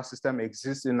 and other system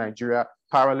exists in Nigeria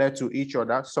parallel to each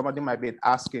other, somebody might be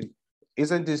asking,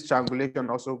 isn't this triangulation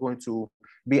also going to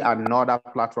be another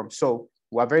platform? So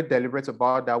we're very deliberate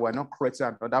about that. We're not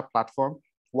creating another platform.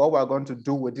 What we're going to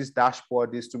do with this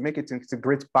dashboard is to make it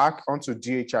integrate back onto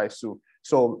DHIS2.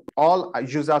 So all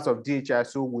users of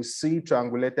DHIS2 will see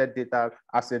triangulated data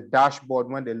as a dashboard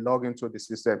when they log into the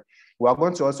system. We are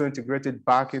going to also integrate it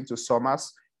back into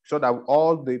SOMAS so that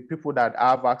all the people that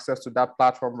have access to that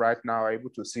platform right now are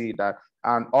able to see that,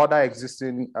 and other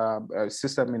existing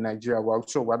system in Nigeria.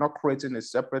 So we're not creating a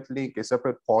separate link, a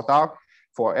separate portal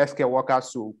for healthcare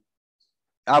workers to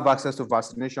have access to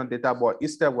vaccination data, but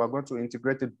instead we're going to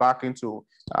integrate it back into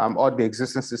all the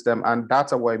existing system, and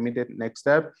that's our immediate next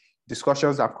step.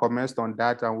 Discussions have commenced on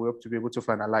that, and we hope to be able to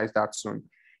finalize that soon.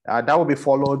 That will be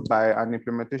followed by an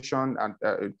implementation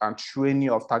and training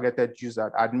of targeted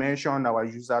users. I'd mentioned our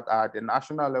users at the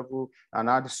national level and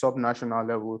at the sub-national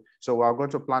level. So we're going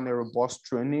to plan a robust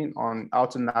training on how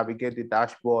to navigate the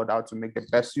dashboard, how to make the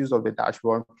best use of the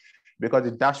dashboard, because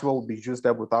the dashboard will be used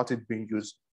there without it being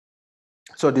used.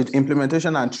 So the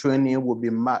implementation and training will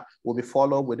be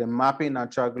followed with the mapping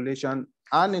and triangulation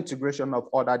and integration of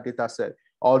other data sets.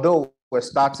 Although we're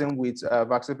starting with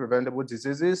vaccine preventable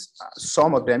diseases,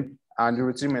 some of them, and the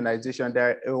routine immunization,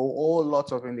 there are a whole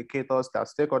lot of indicators that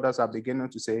stakeholders are beginning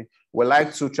to say, we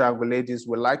like to triangulate this,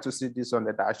 we like to see this on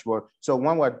the dashboard. So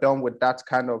when we're done with that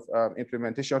kind of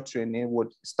implementation training,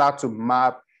 we'll start to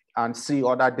map and see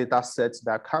other data sets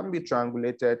that can be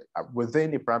triangulated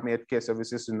within the primary healthcare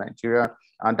services in Nigeria,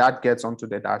 and that gets onto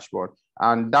the dashboard.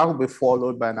 And that will be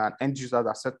followed by an end user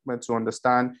assessment to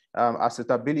understand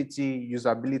acceptability,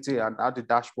 usability, and how the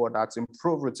dashboard that's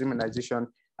improved routine immunization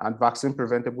and vaccine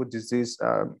preventable disease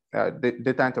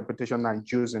data interpretation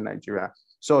and use in Nigeria.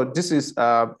 So this is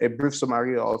a brief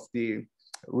summary of the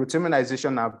routine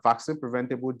immunization and vaccine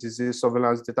preventable disease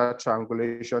surveillance data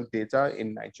triangulation data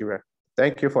in Nigeria.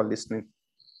 Thank you for listening.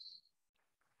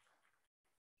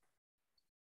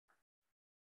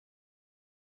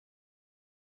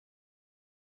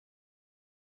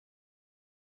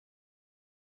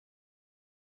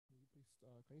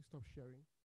 Can you stop sharing?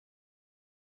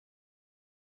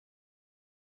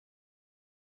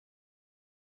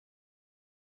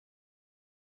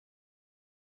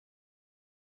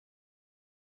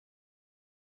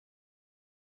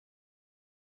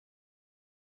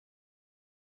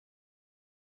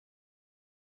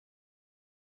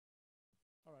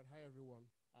 All right, hi everyone.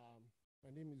 My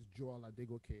name is Joel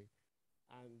Adegoke,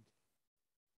 and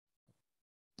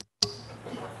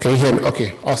can you hear me?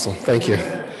 Okay, awesome, thank you.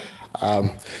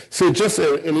 So just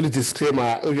a little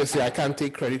disclaimer, obviously I can't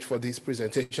take credit for this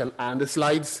presentation and the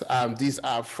slides. These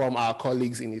are from our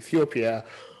colleagues in Ethiopia,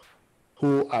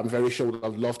 who I'm very sure would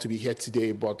have loved to be here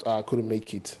today, but couldn't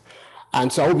make it.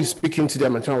 And so I will be speaking to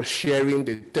them in terms of sharing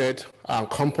the third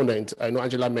component. I know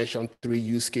Angela mentioned 3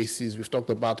 use cases. We've talked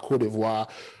about Cote d'Ivoire,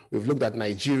 we've looked at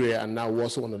Nigeria, and now we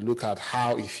also want to look at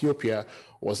how Ethiopia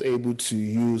was able to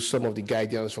use some of the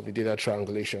guidance from the data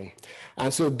triangulation.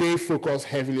 And so they focus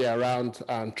heavily around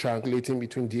triangulating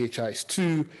between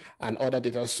DHIS2 and other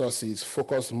data sources,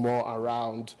 focus more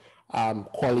around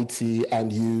quality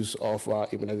and use of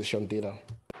immunization data.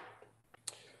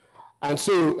 And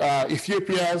so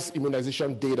Ethiopia's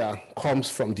immunization data comes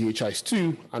from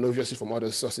DHIS2 and obviously from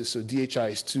other sources. So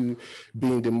DHIS2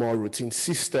 being the more routine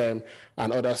system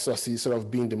and other sources sort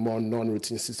of being the more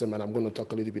non-routine system. And I'm going to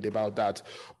talk a little bit about that.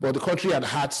 But the country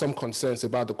had some concerns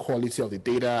about the quality of the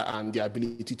data and the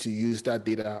ability to use that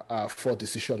data for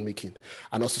decision making,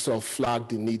 and also sort of flagged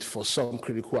the need for some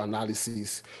critical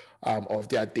analysis of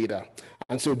their data.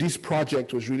 And so this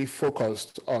project was really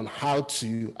focused on how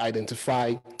to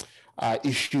identify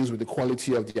issues with the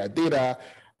quality of their data,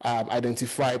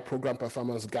 identify program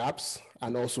performance gaps,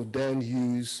 and also then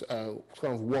use, kind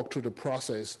of walk through the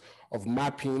process of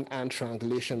mapping and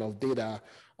triangulation of data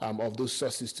of those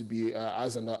sources to be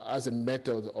as a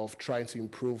method of trying to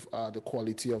improve the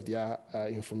quality of their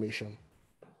information.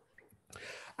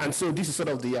 And so this is sort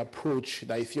of the approach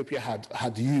that Ethiopia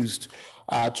had used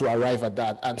to arrive at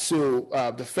that. And so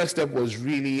the first step was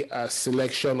really a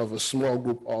selection of a small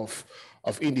group of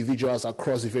of individuals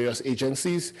across the various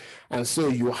agencies. And so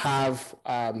you have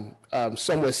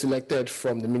some were selected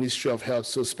from the Ministry of Health,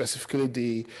 so specifically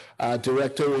the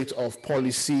Directorate of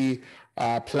Policy,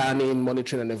 Planning,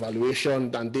 Monitoring and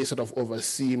Evaluation, and they sort of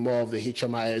oversee more of the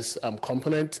HMIS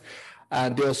component.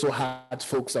 And they also had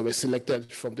folks that were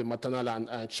selected from the Maternal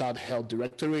and Child Health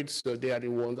Directorate, so they are the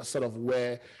ones that sort of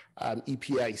where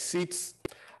EPI sits.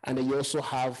 And then you also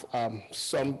have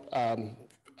some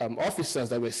officers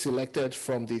that were selected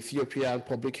from the Ethiopian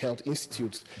Public Health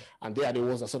Institute, and they are the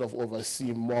ones that sort of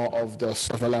oversee more of the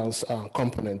surveillance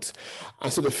component.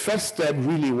 And so the first step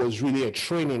really was really a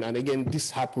training, and again, this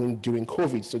happened during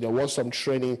COVID, so there was some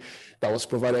training that was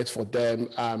provided for them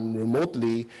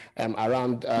remotely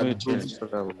around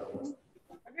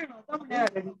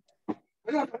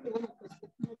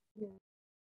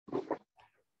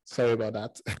sorry about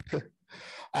that.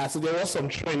 So there was some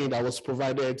training that was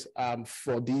provided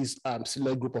for these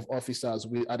select group of officers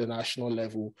at the national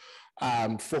level,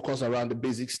 focused around the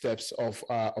basic steps of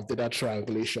data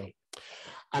triangulation.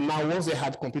 And now once they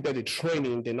had completed the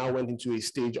training, they now went into a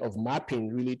stage of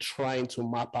mapping, really trying to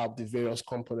map out the various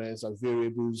components and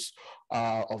variables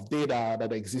of data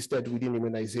that existed within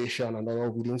immunization and all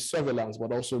within surveillance,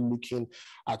 but also looking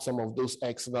at some of those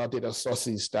external data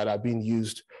sources that are being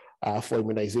used for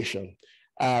immunization.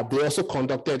 They also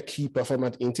conducted key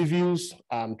performance interviews,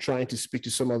 trying to speak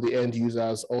to some of the end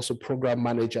users, also program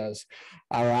managers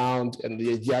around and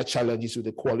their challenges with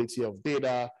the quality of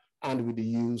data and with the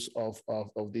use of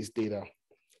this data.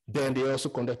 Then they also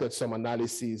conducted some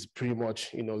analysis, pretty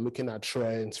much, looking at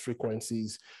trends,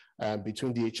 frequencies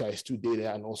between the DHIS2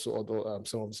 data and also other,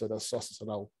 some of the other sources,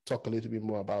 and I'll talk a little bit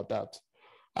more about that.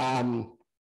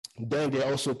 Then they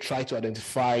also try to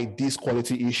identify these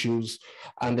quality issues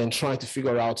and then try to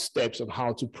figure out steps on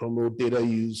how to promote data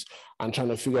use and trying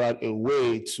to figure out a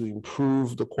way to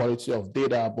improve the quality of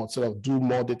data, but sort of do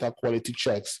more data quality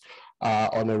checks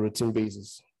on a routine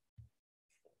basis.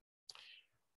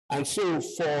 And so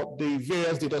for the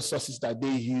various data sources that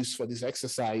they use for this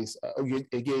exercise,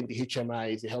 again, the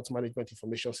HMI is the Health Management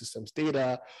Information Systems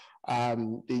data.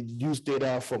 They use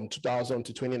data from 2000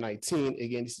 to 2019.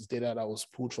 Again, this is data that was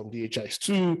pulled from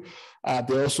DHIS2.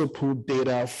 They also pulled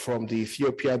data from the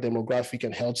Ethiopia Demographic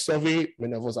and Health Survey.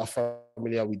 Many of us are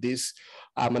familiar with this.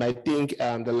 And I think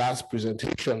the last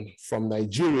presentation from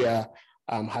Nigeria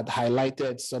had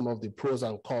highlighted some of the pros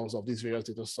and cons of these various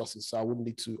data sources, so I wouldn't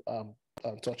need to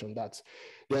touch on that.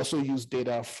 They also use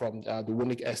data from the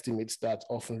WUNIC estimates that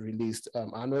often released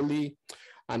annually,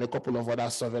 and a couple of other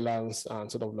surveillance and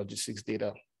sort of logistics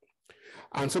data.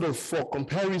 And sort of for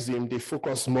comparison, they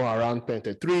focus more around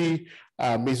Penta-3,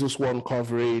 measles 1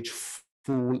 coverage,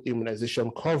 full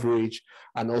immunization coverage,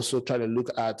 and also try to look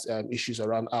at issues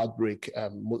around outbreak,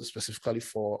 more specifically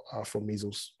for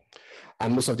measles.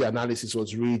 And most of the analysis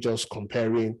was really just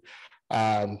comparing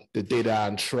the data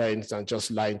and trends and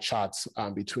just line charts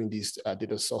between these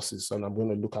data sources. And I'm going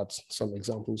to look at some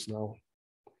examples now.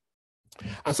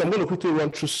 And so I'm going to quickly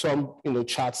run through some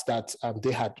charts that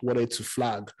they had wanted to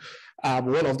flag.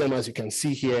 One of them, as you can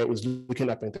see here, was looking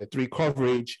at Penta-3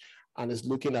 coverage and is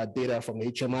looking at data from the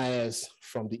HMIS,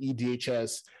 from the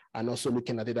EDHS, and also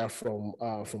looking at data from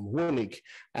WUNIC.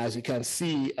 As you can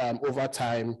see, over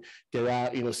time, there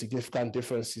are significant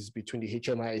differences between the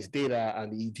HMIS data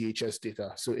and the EDHS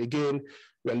data. So again,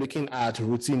 we're looking at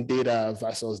routine data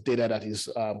versus data that is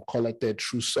collected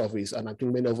through surveys. And I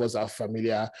think many of us are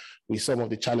familiar with some of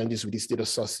the challenges with these data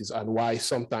sources and why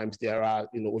sometimes there are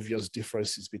obvious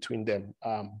differences between them.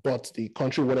 But the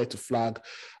country wanted to flag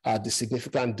the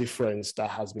significant difference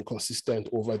that has been consistent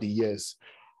over the years.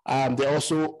 They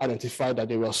also identified that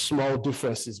there were small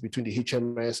differences between the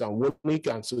HMIS and WUNIC,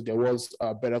 and so there was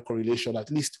a better correlation. At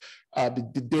least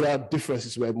the data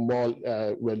differences were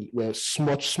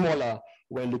much smaller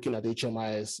when looking at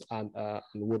HMIS and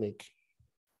WUNIC.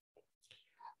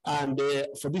 And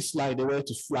for this slide, they wanted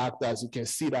to flag that, as you can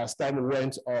see, that as time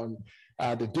went on,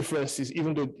 the differences,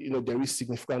 even though there is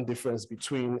significant difference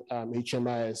between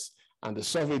HMIS and the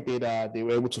survey data, they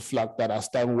were able to flag that as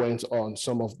time went on,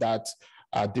 some of that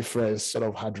difference sort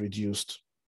of had reduced.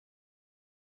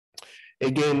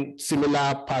 Again,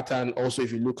 similar pattern also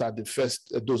if you look at the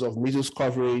first dose of measles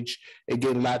coverage,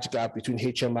 again, large gap between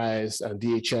HMIS and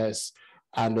DHS,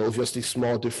 and obviously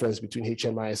small difference between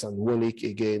HMIS and WUNIC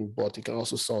again, but you can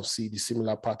also sort of see the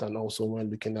similar pattern also when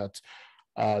looking at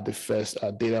the first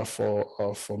data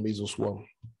for measles 1.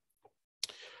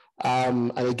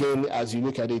 And again, as you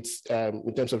look at it,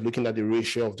 in terms of looking at the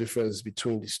ratio of difference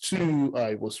between these two,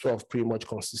 it was sort of pretty much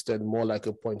consistent, more like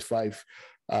a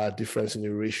 0.5 difference in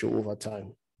the ratio over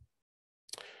time.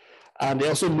 And they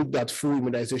also looked at full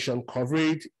immunization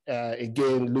coverage,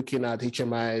 again, looking at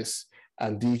HMIs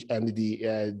and the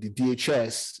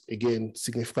DHS, again,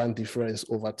 significant difference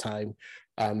over time,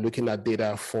 looking at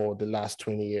data for the last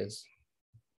 20 years.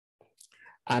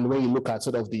 And when you look at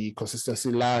sort of the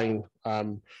consistency line,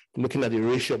 looking at the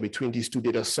ratio between these two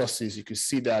data sources, you can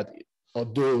see that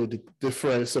although the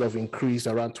difference sort of increased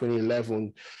around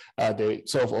 2011, they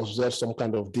sort of observed some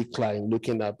kind of decline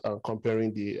looking at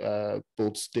comparing the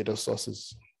both data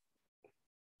sources.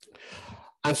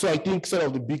 And so I think sort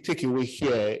of the big takeaway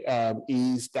here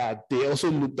is that they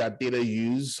also looked at data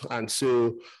use. And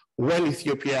so when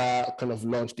Ethiopia kind of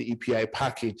launched the EPI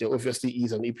package, there obviously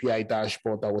is an EPI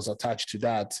dashboard that was attached to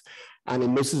that. And it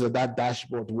notices that that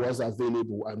dashboard was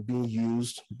available and being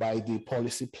used by the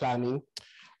policy planning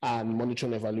and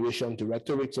monitoring evaluation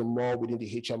directorate, so more within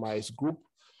the HMIS group.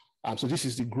 So this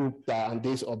is the group that, and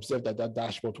they observed that that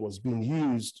dashboard was being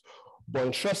used. But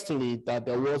interestingly, that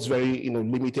there was very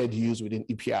limited use within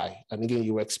EPI. And again,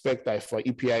 you expect that for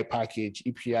EPI package,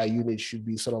 EPI unit should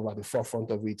be sort of at the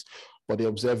forefront of it, but they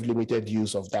observed limited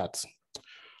use of that.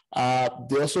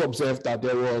 They also observed that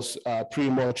there was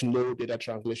pretty much no data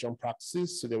triangulation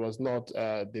practices. So there was not,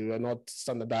 they were not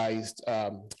standardized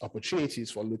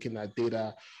opportunities for looking at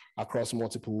data across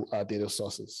multiple data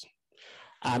sources.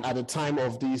 And at the time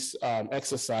of this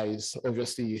exercise,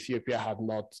 obviously Ethiopia had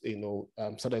not,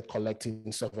 started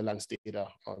collecting surveillance data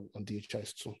on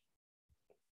DHIS2.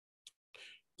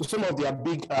 So some of their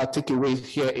big takeaways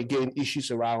here, again, issues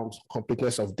around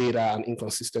completeness of data and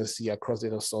inconsistency across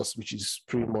data source, which is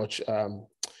pretty much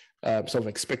sort of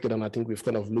expected. And I think we've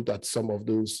kind of looked at some of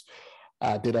those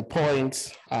data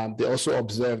points. They also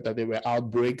observed that there were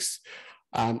outbreaks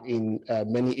in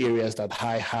many areas that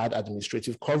had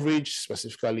administrative coverage,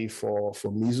 specifically for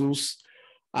measles.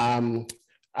 At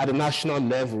a national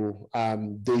level,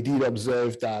 they did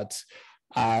observe that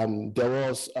there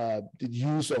was the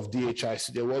use of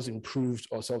DHIS2, there was improved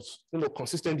or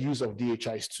consistent use of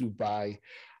DHIS2 by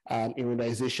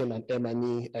immunization and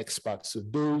M&E experts. So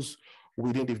those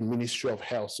within the Ministry of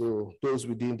Health, so those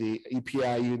within the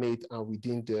EPI unit and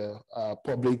within the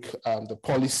public, the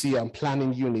policy and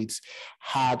planning units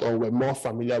had or were more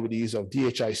familiar with the use of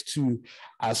DHIS2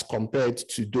 as compared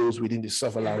to those within the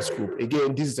surveillance group.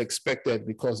 Again, this is expected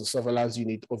because the surveillance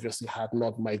unit obviously had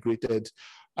not migrated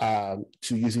to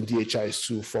using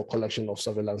DHIS2 for collection of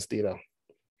surveillance data.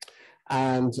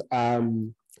 And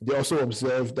they also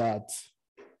observed that,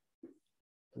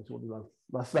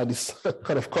 my slide is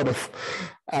kind of cut off.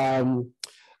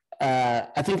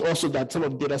 I think also that some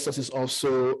of the data sources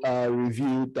also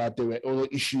reviewed that there were other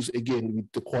issues, again,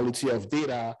 with the quality of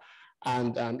data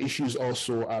and issues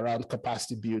also around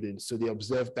capacity building. So they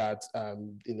observed that,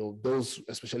 those,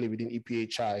 especially within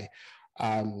EPHI,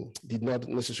 did not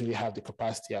necessarily have the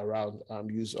capacity around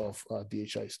use of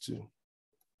DHIS2.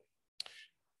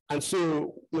 And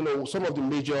so, some of the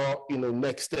major,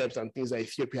 next steps and things that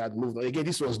Ethiopia had moved on. Again,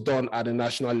 this was done at a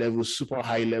national level, super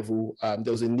high level.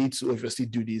 There was a need to obviously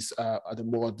do this at a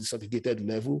more disaggregated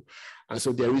level. And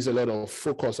so there is a lot of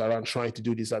focus around trying to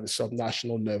do this at the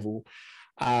subnational level.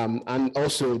 And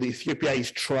also the Ethiopia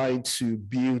is trying to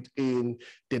build in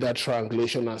data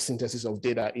triangulation and synthesis of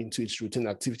data into its routine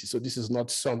activity. So this is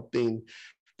not something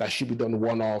that should be done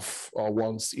one-off or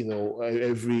once,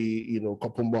 every,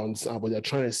 couple months, but they're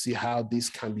trying to see how this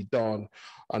can be done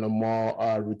on a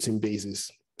more routine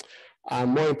basis.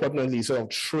 And more importantly, sort of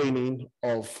training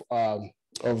of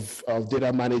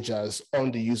data managers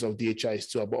on the use of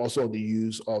DHIS2, but also on the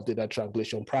use of data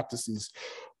triangulation practices.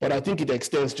 But I think it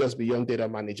extends just beyond data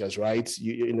managers, right?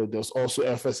 There's also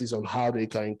emphasis on how they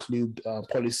can include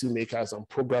policymakers and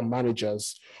program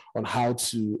managers on how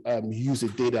to use the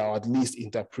data or at least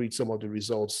interpret some of the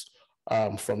results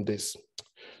from this.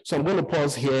 So I'm going to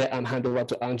pause here and hand over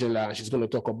to Angela. She's going to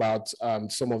talk about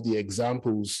some of the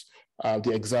examples,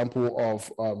 the example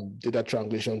of data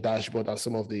triangulation dashboard and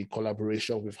some of the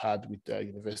collaboration we've had with the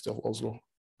University of Oslo.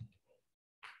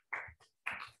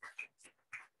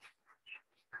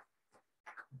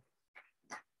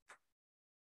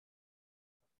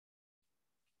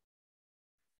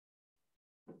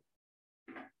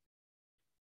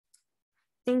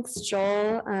 Thanks,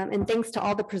 Joel, and thanks to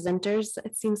all the presenters.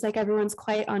 It seems like everyone's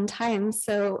quite on time,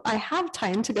 so I have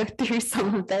time to go through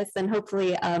some of this, and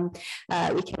hopefully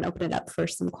we can open it up for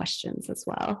some questions as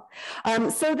well.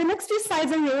 So the next few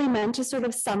slides are really meant to sort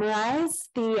of summarize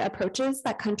the approaches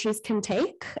that countries can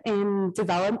take in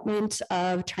development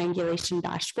of triangulation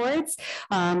dashboards,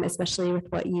 especially with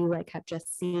what you have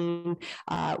just seen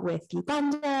with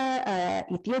Uganda,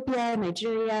 Ethiopia,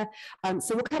 Nigeria.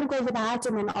 So we'll kind of go over that,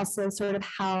 and then also sort of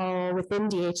how within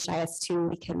DHIS2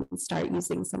 we can start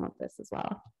using some of this as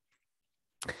well.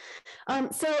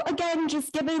 So again,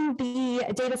 just given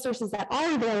the data sources that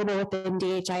are available within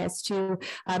DHIS2,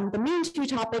 the main two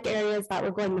topic areas that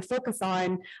we're going to focus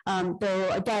on, though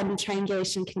again,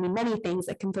 triangulation can mean many things,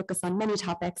 it can focus on many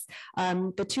topics.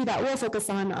 The two that we'll focus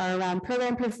on are around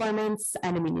program performance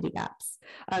and immunity gaps.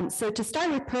 So to start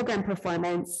with program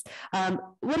performance,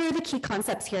 what are the key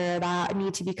concepts here that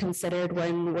need to be considered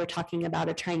when we're talking about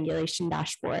a triangulation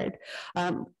dashboard?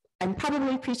 I'm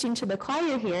probably preaching to the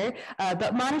choir here,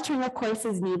 but monitoring, of course,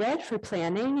 is needed for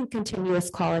planning and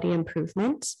continuous quality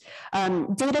improvement.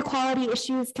 Data quality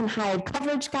issues can hide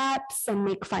coverage gaps and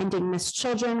make finding missed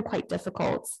children quite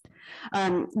difficult.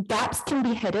 Gaps can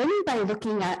be hidden by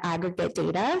looking at aggregate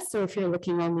data. So if you're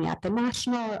looking only at the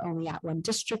national or only at one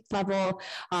district level,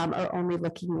 or only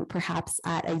looking perhaps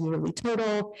at a yearly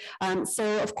total.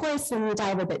 So of course, when we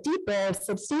dive a bit deeper,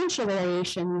 substantial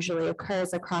variation usually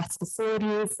occurs across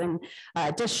facilities and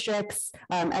districts,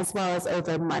 as well as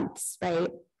over months, right?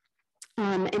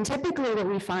 And typically what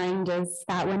we find is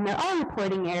that when there are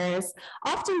reporting errors,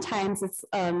 oftentimes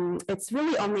it's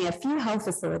really only a few health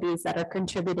facilities that are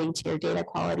contributing to your data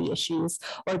quality issues,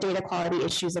 or data quality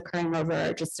issues occurring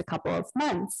over just a couple of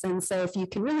months. And so if you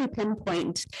can really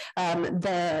pinpoint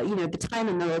the time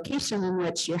and the location in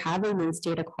which you're having those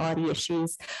data quality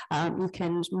issues, you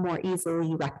can more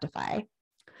easily rectify.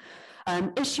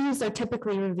 Issues are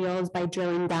typically revealed by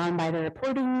drilling down by the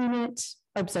reporting unit,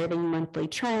 observing monthly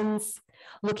trends,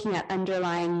 looking at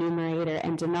underlying numerator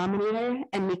and denominator,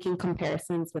 and making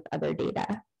comparisons with other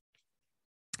data.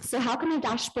 So how can a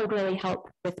dashboard really help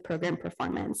with program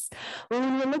performance? Well,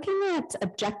 when we're looking at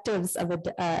objectives of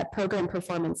a program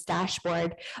performance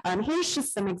dashboard, here's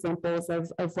just some examples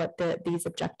of what these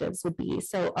objectives would be.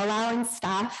 So allowing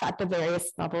staff at the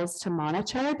various levels to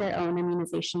monitor their own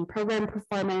immunization program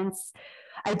performance,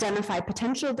 identify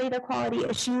potential data quality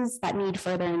issues that need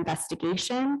further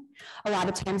investigation. A lot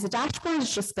of times a dashboard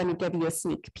is just going to give you a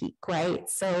sneak peek, right?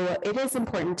 So it is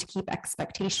important to keep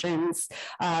expectations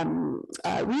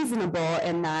reasonable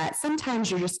in that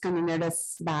sometimes you're just going to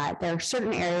notice that there are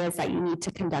certain areas that you need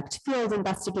to conduct field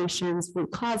investigations, root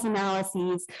cause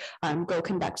analyses, go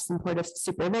conduct some sort of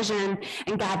supervision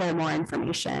and gather more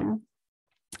information.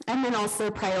 And then also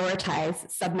prioritize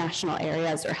subnational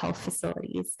areas or health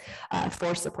facilities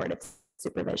for supportive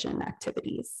supervision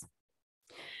activities.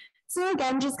 So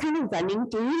again, just kind of running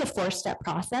through the four-step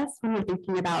process when we're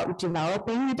thinking about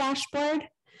developing a dashboard.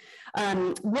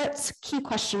 What key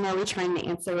question are we trying to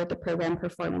answer with the program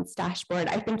performance dashboard?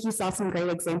 I think you saw some great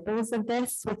examples of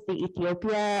this with the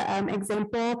Ethiopia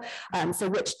example. So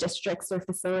which districts or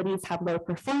facilities have low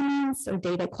performance or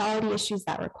data quality issues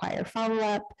that require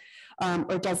follow-up?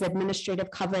 Or does administrative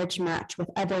coverage match with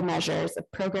other measures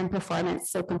of program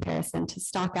performance, so comparison to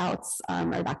stockouts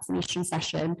or vaccination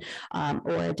session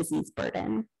or disease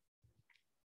burden?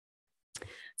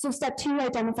 So step 2,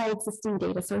 identify existing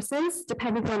data sources.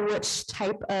 Depending on which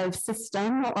type of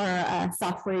system or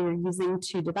software you're using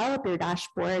to develop your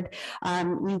dashboard,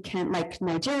 you can, like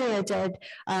Nigeria did,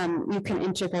 you can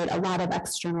integrate a lot of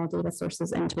external data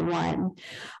sources into one.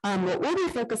 What we'll be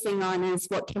focusing on is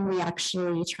what can we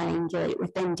actually triangulate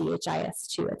within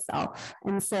DHIS2 itself.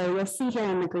 And so you'll see here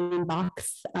in the green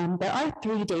box, there are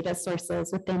 3 data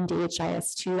sources within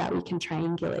DHIS2 that we can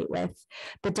triangulate with.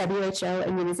 The WHO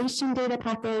immunization data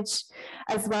package,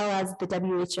 as well as the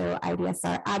WHO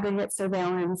IDSR aggregate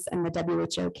surveillance and the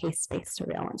WHO case-based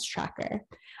surveillance tracker.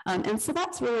 And so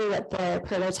that's really what the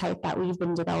prototype that we've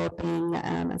been developing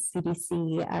as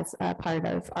CDC as a part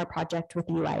of our project with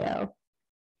UIO.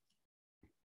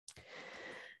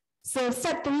 So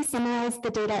step 3, summarize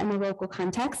the data in the local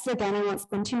context. Again, I won't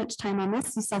spend too much time on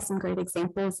this. You saw some great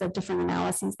examples of different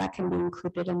analyses that can be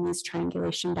included in these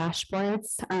triangulation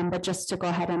dashboards. But just to go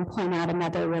ahead and point out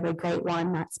another really great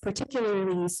one that's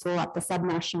particularly useful at the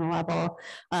subnational level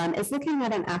is looking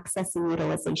at an access and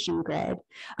utilization grid.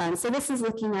 So this is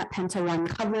looking at Penta 1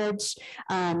 coverage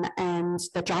and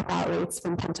the dropout rates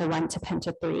from Penta 1 to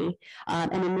Penta 3.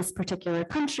 And in this particular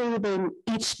country, then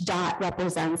each dot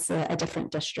represents a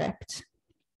different district.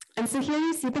 And so here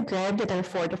you see the grid. There are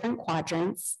 4 different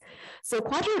quadrants. So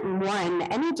quadrant 1,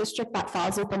 any district that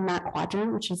falls within that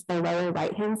quadrant, which is the lower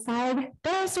right-hand side,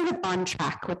 they're sort of on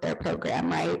track with their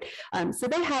program, right? So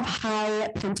they have high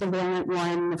pentavalent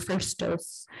 1 first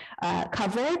dose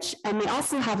coverage, and they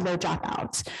also have low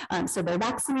dropout. So they're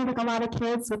vaccinating a lot of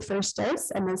kids with first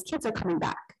dose, and those kids are coming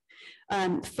back.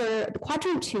 For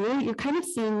quadrant 2, you're kind of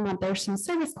seeing that there's some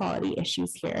service quality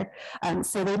issues here.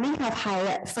 So they may have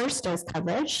high first dose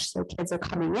coverage, so kids are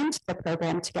coming into the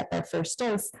program to get their first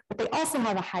dose, but they also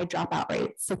have a high dropout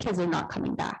rate, so kids are not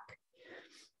coming back.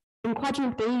 In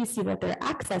quadrant 3, you see that there are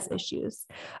access issues.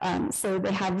 So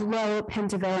they have low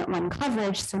pentavalent 1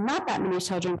 coverage, so not that many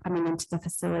children coming into the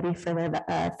facility for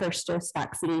their first dose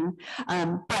vaccine,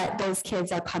 but those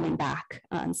kids are coming back,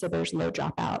 so there's low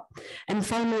dropout. And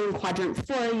finally, in quadrant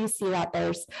 4, you see that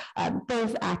there's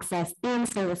both access and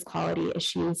service quality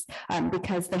issues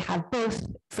because they have both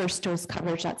first dose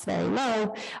coverage that's very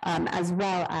low, as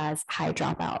well as high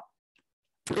dropout.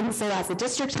 And so as a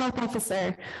district health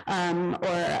officer or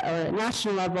a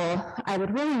national level, I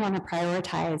would really want to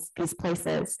prioritize these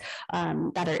places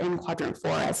that are in quadrant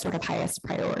 4 as sort of highest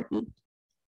priority.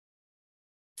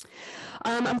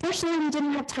 Unfortunately, we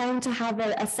didn't have time to have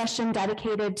a session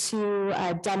dedicated to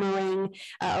demoing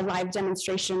a live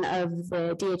demonstration of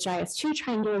the DHIS2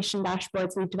 triangulation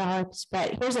dashboards we've developed,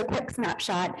 but here's a quick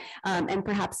snapshot, and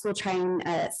perhaps we'll try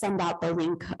and send out the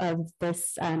link of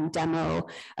this demo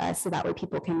so that way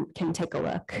people can take a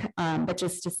look. But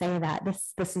just to say that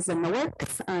this is in the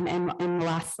works, and in the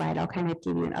last slide, I'll kind of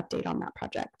give you an update on that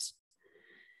project.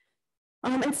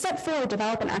 And step 4,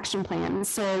 develop an action plan.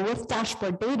 So with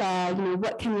dashboard data,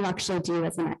 what can you actually do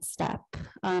as a next step?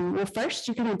 Well, first,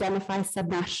 you can identify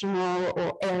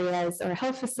subnational areas or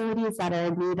health facilities that are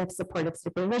in need of supportive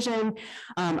supervision,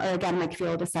 or academic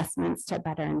field assessments to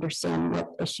better understand what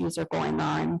issues are going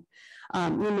on.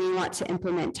 You may want to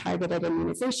implement targeted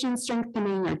immunization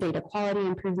strengthening or data quality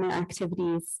improvement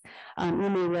activities. You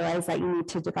may realize that you need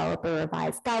to develop or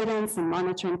revise guidance and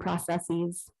monitoring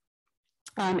processes.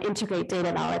 Integrate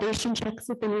data validation checks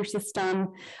within your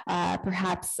system,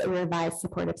 perhaps revise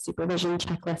supportive supervision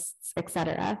checklists,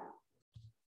 etc.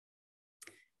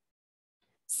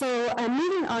 So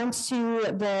moving on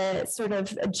to the sort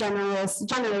of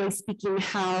generally speaking,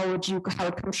 how would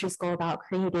countries go about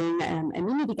creating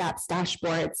immunity gaps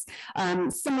dashboards?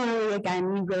 Similarly,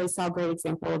 again, we really saw a great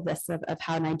example of this, of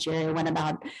how Nigeria went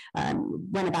about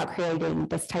creating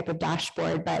this type of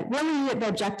dashboard. But really, the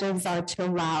objectives are to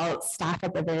allow staff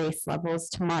at the various levels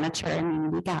to monitor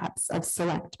immunity gaps of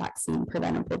select vaccine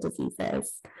preventable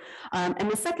diseases. And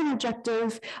the second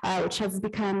objective, which has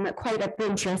become quite of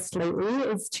interest lately,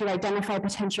 is to identify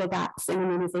potential gaps in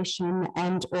immunization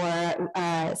and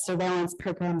or surveillance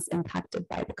programs impacted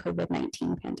by the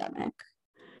COVID-19 pandemic.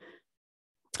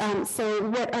 So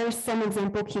what are some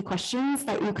example key questions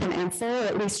that you can answer, or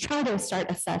at least try to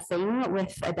start assessing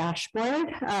with a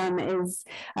dashboard?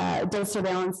 Does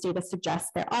surveillance data suggest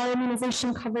there are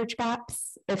immunization coverage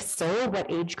gaps? If so, what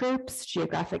age groups,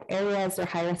 geographic areas, or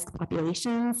high-risk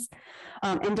populations?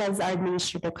 And does our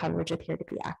administrative coverage appear to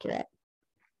be accurate?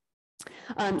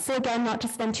 So again, not to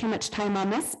spend too much time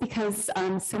on this, because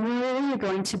similarly, you're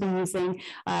going to be using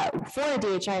for a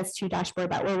DHIS2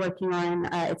 dashboard that we're working on,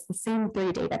 it's the same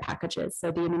 3 data packages.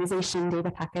 So the immunization data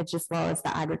package, as well as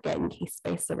the aggregate and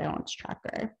case-based surveillance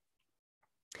tracker.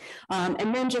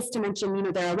 And then just to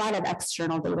mention, there are a lot of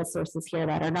external data sources here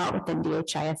that are not within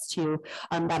DHIS2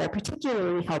 that are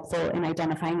particularly helpful in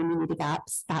identifying immunity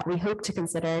gaps that we hope to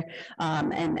consider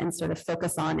and sort of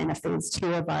focus on in a phase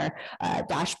 2 of our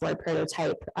dashboard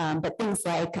prototype. But things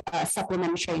like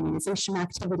supplementary immunization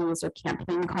activities or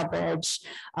campaign coverage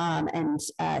and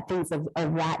things of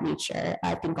that nature,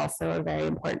 I think also are very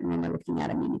important when we're looking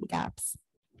at immunity gaps.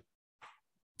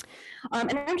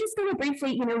 And I'm just going to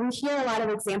briefly, we hear a lot of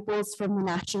examples from the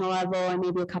national level and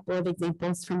maybe a couple of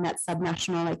examples from that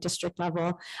subnational, like district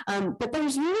level. But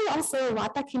there's really also a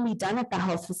lot that can be done at the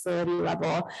health facility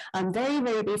level. Very,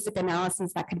 very basic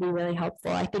analyses that could be really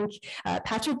helpful. I think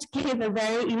Patrick gave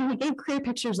he gave clear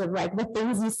pictures of like the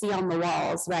things you see on the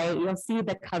walls, right? You'll see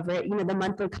the coverage, the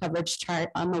monthly coverage chart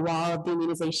on the wall of the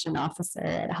immunization officer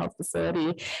at a health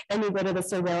facility. Then you go to the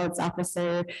surveillance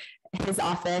officer, his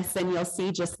office, and you'll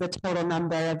see just the total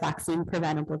number of vaccine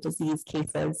preventable disease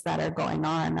cases that are going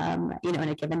on, in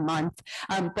a given month.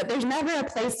 But there's never a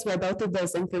place where both of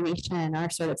those information are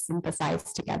sort of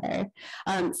synthesized together.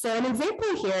 So an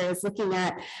example here is looking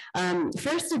at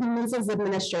first it uses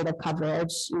administrative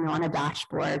coverage, on a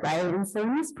dashboard, right? And so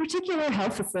in this particular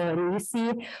health facility, you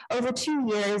see over 2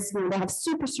 years, they have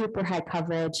super, super high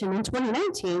coverage. And in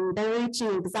 2019, they're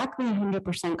reaching exactly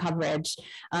 100% coverage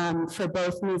for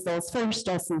both measles first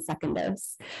dose and second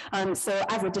dose. So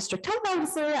as a district health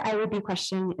officer, I would be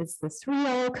questioning, is this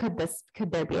real? Could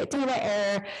there be a data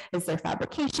error? Is there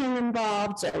fabrication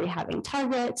involved? Are we having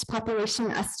target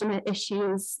population estimate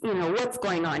issues? What's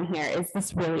going on here? Is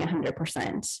this really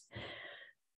 100%?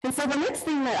 The And so the next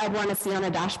thing that I want to see on a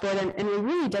dashboard, and we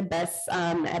really did this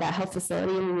at a health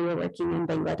facility when we were working in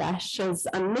Bangladesh, is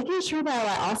making sure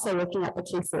that we're also looking at the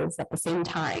cases at the same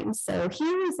time. So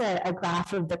here is a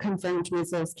graph of the confirmed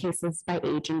measles cases by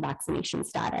age and vaccination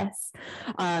status.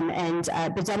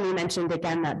 But Demi mentioned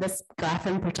again that this graph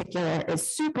in particular is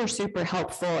super, super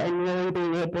helpful in really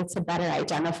being able to better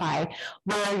identify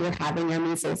where you're having your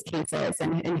measles cases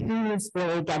and who's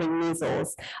really getting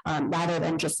measles, rather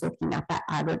than just looking at that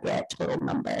aggregate total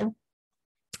number.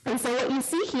 And so what you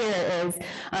see here is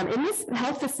in this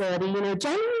health facility,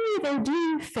 generally they're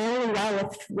doing fairly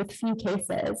well with few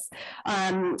cases,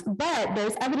 but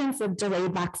there's evidence of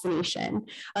delayed vaccination.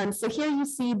 So here you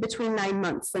see between 9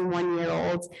 months and 1 year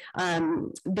old,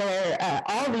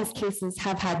 all these cases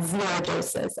have had 0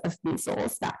 doses of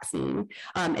measles vaccine.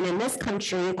 And in this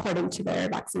country, according to their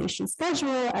vaccination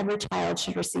schedule, every child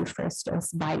should receive first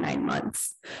dose by 9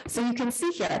 months. So you can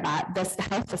see here that this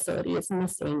health facility is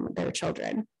missing their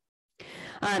children.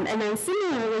 And then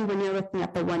similarly, when you're looking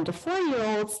at the 1 to 4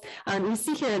 year olds, you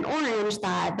see here in orange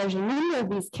that there's a number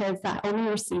of these kids that only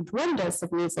received 1 dose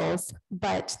of measles,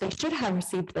 but they should have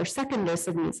received their 2nd dose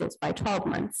of measles by 12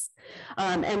 months.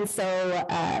 And so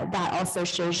that also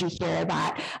shows you here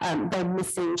that they're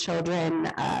missing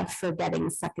children for getting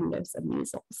 2nd dose of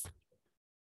measles.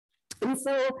 And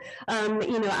so,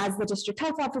 as the district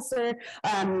health officer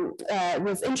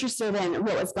was interested in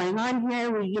what was going on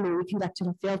here, we conducted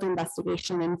a field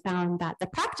investigation and found that the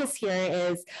practice here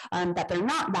is that they're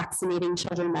not vaccinating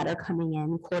children that are coming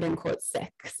in quote unquote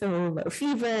sick. So low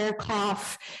fever,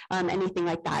 cough, anything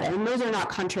like that. And those are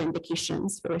not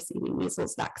contraindications for receiving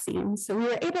measles vaccine. So we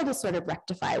were able to sort of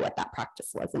rectify what that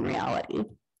practice was in reality.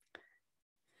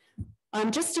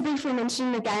 Just to briefly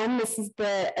mention again, this is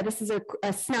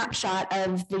a snapshot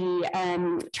of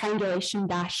the triangulation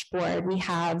dashboard we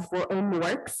have in the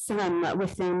works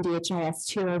within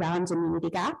DHIS2 around immunity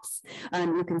gaps.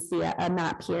 You can see a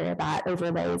map here that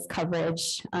overlays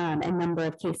coverage and number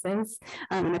of cases.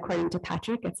 And according to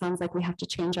Patrick, it sounds like we have to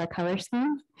change our color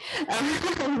scheme.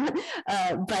 Again,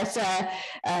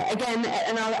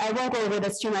 and I won't go over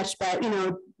this too much, but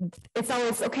it's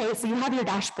always okay. So you have your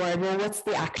dashboard. Well, what's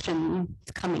the action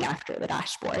coming after the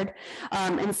dashboard?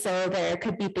 And so there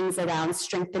could be things around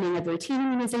strengthening of routine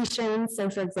immunization. So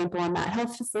for example, on that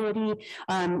health facility,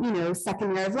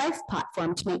 2nd year of life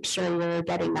platform to make sure you're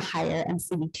getting the higher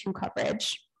MCV2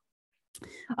 coverage.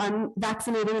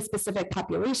 Vaccinating specific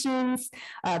populations,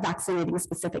 vaccinating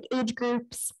specific age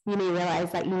groups. You may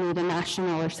realize that you need a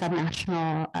national or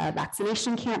subnational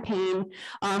vaccination campaign,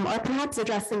 or perhaps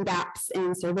addressing gaps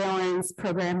in surveillance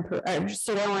program,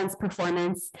 surveillance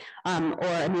performance,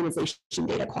 or immunization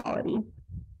data quality.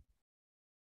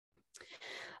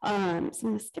 So I'm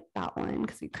going to skip that one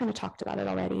because we kind of talked about it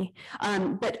already.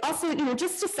 But also,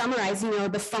 just to summarize,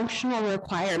 the functional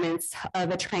requirements of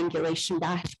a triangulation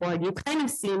dashboard, you've kind of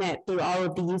seen it through all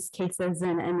of the use cases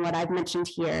and what I've mentioned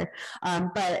here.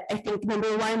 But I think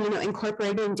number one,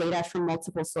 incorporating data from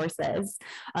multiple sources.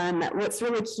 What's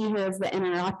really key here is the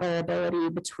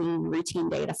interoperability between routine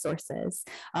data sources.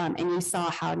 And you saw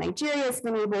how Nigeria has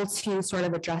been able to sort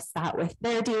of address that with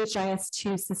their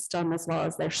DHIS2 system as well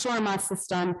as their SORMA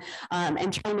system.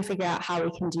 And trying to figure out how we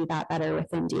can do that better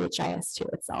within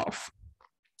DHIS2 itself.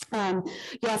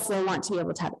 You also want to be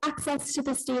able to have access to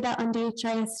this data on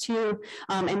DHIS2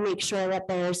 and make sure that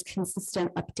there's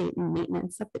consistent update and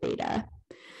maintenance of the data.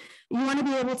 You want to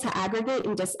be able to aggregate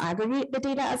and disaggregate the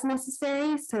data as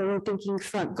necessary. So thinking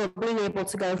from being able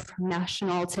to go from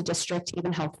national to district,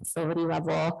 even health facility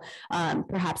level,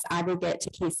 perhaps aggregate to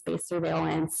case-based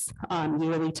surveillance,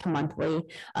 yearly to monthly,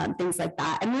 things like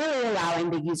that. And really allowing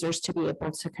the users to be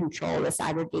able to control this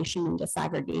aggregation and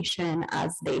disaggregation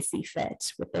as they see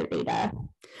fit with their data.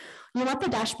 You want the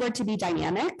dashboard to be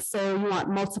dynamic. So you want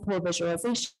multiple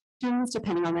visualizations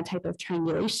depending on the type of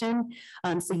triangulation.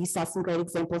 So you saw some great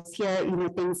examples here,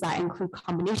 things that include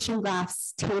combination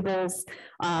graphs, tables.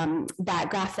 That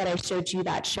graph that I showed you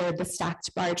that showed the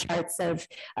stacked bar charts of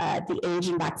the age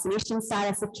and vaccination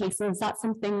status of cases. That's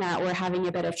something that we're having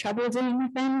a bit of trouble doing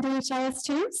within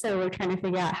DHIS2. So we're trying to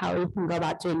figure out how we can go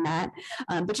about doing that.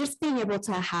 But just being able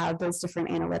to have those different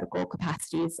analytical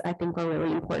capacities, I think, are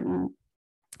really important.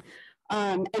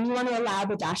 And you want to allow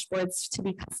the dashboards to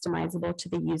be customizable to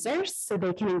the users, so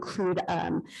they can include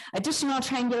additional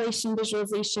triangulation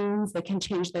visualizations. They can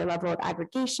change their level of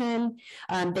aggregation.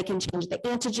 They can change the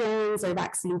antigens or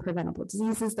vaccine preventable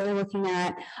diseases they're looking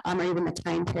at, or even the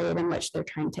time period in which they're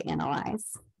trying to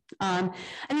analyze. And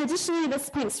additionally, this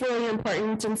point's really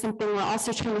important, and something we're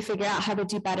also trying to figure out how to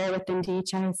do better within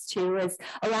DHIS2 is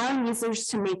allowing users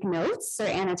to make notes or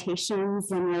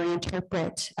annotations and really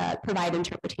provide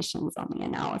interpretations on the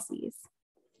analyses.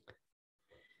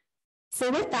 So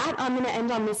with that, I'm going to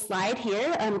end on this slide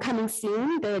here. Coming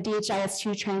soon, the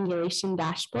DHIS2 Triangulation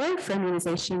Dashboard for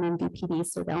Immunization and VPD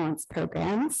surveillance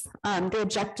programs. The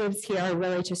objectives here are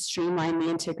really to streamline the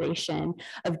integration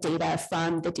of data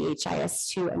from the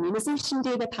DHIS2 immunization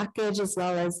data package, as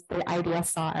well as the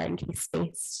IDSR and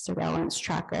case-based surveillance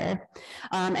tracker.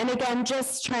 And again,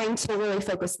 just trying to really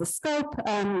focus the scope,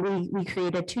 we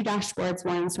created 2 dashboards,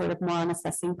 one sort of more on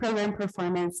assessing program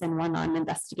performance and one on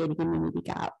investigating immunity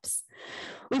gaps.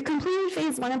 We've completed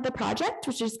phase 1 of the project,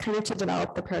 which is kind of to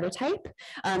develop the prototype.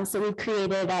 So we've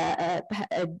created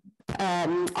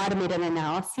automated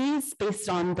analyses based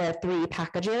on the 3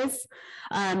 packages.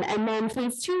 And then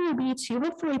phase 2 will be to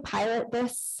hopefully pilot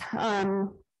this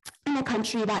in a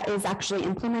country that is actually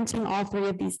implementing all 3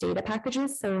 of these data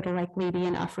packages. So it'll likely be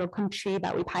an Afro country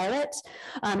that we pilot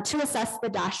to assess the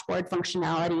dashboard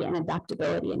functionality and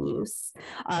adaptability and use.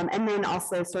 And then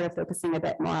also sort of focusing a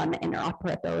bit more on the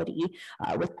interoperability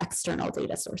with external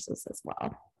data sources as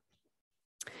well.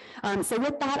 So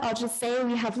with that, I'll just say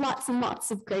we have lots and lots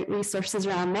of great resources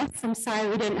around this. I'm sorry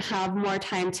we didn't have more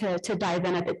time to dive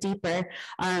in a bit deeper,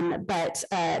 but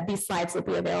these slides will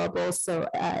be available so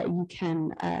you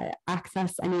can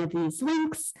access any of these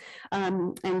links.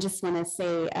 And just want to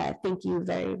say thank you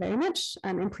very, very much.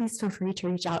 And please feel free to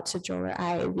reach out to Joel or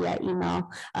I via email.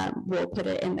 We'll put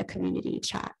it in the community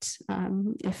chat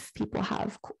if people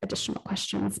have additional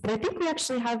questions. But I think we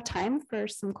actually have time for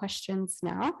some questions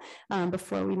now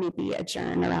before we maybe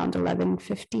adjourn around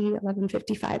 11:50,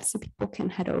 11:55, so people can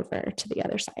head over to the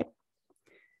other side.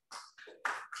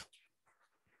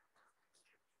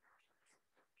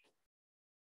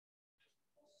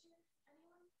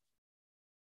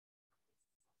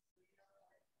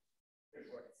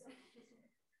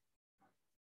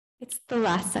 It's the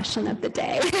last session of the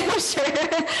day, I'm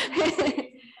sure.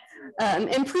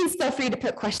 And please feel free to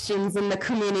put questions in the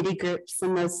community groups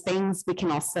and those things. We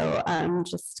can also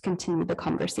just continue the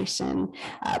conversation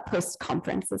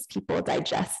post-conference as people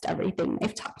digest everything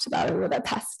they've talked about over the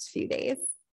past few days.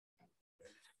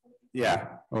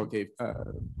 Yeah, okay.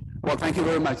 Well, thank you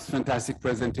very much. Fantastic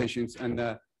presentations,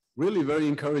 and really very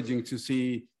encouraging to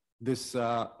see this,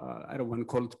 I don't want to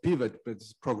call it pivot, but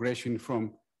it's progression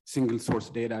from single source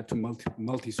data to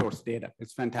multi-source data.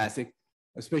 It's fantastic,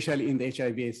 especially in the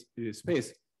HIV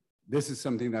space. This is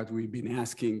something that we've been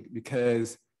asking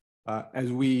because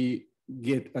as we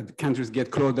get, countries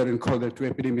get closer and closer to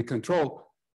epidemic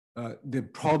control, the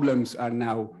problems are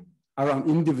now around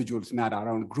individuals, not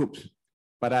around groups.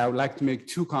 But I would like to make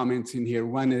 2 comments in here.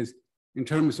 One is in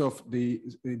terms of the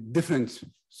different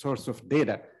source of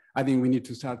data, I think we need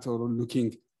to start sort of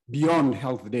looking beyond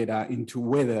health data into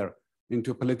weather,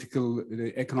 into political,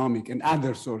 economic, and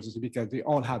other sources, because they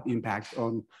all have impact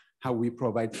on how we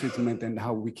provide treatment and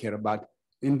how we care about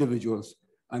individuals.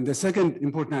 And the second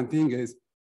important thing is,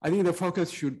 I think the focus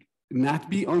should not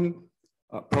be on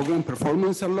program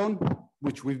performance alone,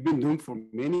 which we've been doing for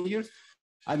many years.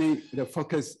 I think the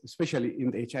focus, especially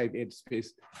in the HIV/AIDS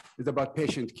space, is about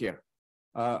patient care.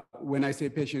 When I say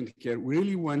patient care, we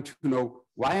really want to know,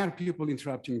 why are people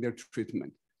interrupting their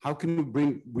treatment? How can we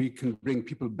bring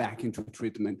people back into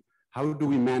treatment? How do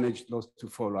we manage those to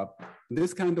follow up?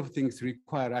 This kind of things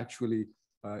require actually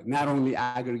not only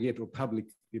aggregate or public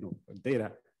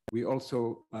data, we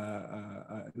also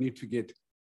need to get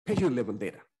patient level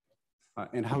data.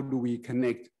 And how do we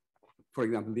connect, for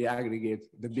example, the aggregate,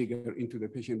 the bigger into the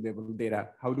patient level data?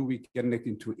 How do we connect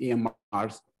into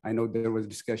AMRs? I know there was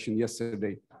discussion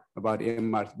yesterday about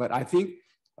AMRs, but I think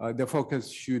the focus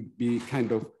should be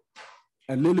kind of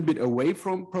a little bit away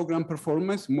from program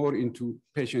performance, more into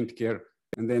patient care,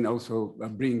 and then also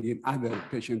bring in other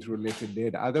patient-related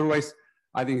data. Otherwise,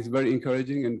 I think it's very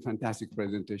encouraging and fantastic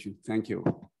presentation. Thank you.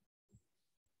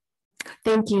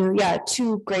 Thank you. Yeah,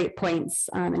 2 great points,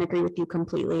 and agree with you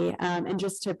completely. And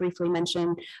just to briefly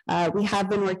mention, we have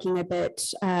been working a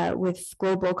bit with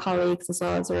global colleagues as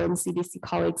well as our own CDC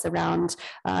colleagues around,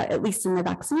 at least in the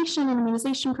vaccination and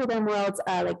immunization program world,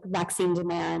 like vaccine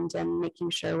demand and making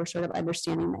sure we're sort of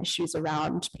understanding the issues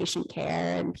around patient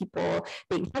care and people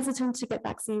being hesitant to get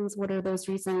vaccines. What are those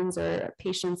reasons? Or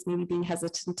patients maybe being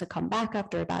hesitant to come back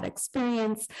after a bad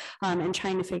experience, and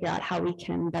trying to figure out how we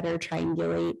can better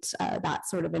triangulate that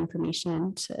sort of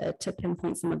information to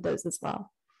pinpoint some of those as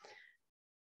well.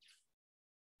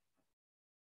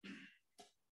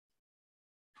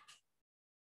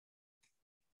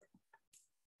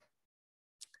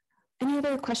 Any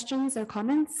other questions or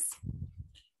comments?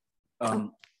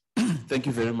 Thank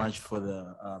you very much for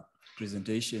the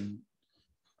presentation.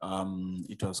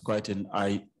 It was quite an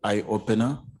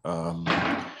eye-opener.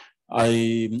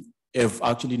 I have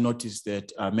actually noticed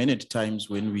that many times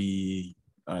when we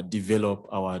develop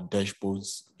our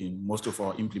dashboards in most of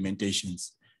our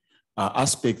implementations,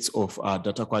 aspects of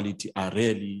data quality are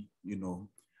rarely,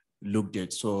 looked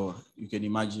at. So you can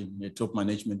imagine a top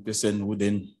management person who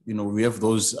then, we have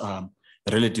those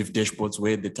relative dashboards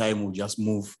where the time will just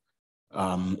move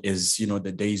as,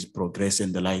 the days progress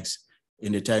and the likes.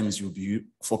 And at times you'll be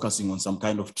focusing on some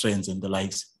kind of trends and the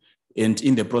likes. And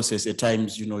in the process, at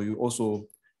times, you also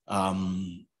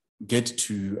get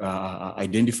to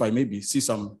identify, maybe see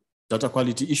some data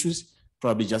quality issues,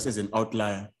 probably just as an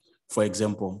outlier, for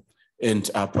example. And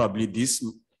probably this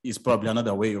is probably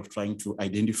another way of trying to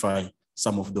identify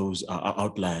some of those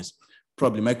outliers.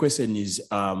 Probably my question is,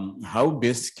 how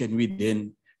best can we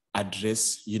then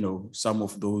address, some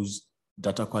of those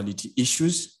data quality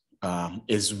issues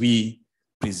as we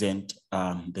present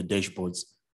the dashboards,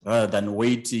 rather than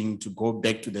waiting to go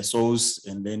back to the source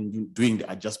and then doing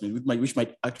the adjustment, which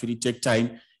might actually take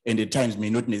time and at times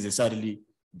may not necessarily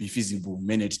be feasible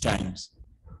many times,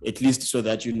 at least so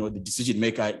that, the decision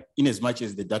maker, in as much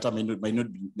as the data might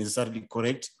not be necessarily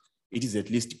correct, it is at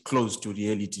least close to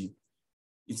reality.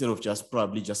 Instead of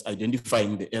probably just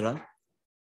identifying the error,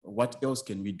 what else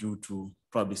can we do to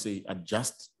probably say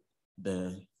adjust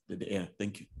the error?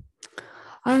 Thank you.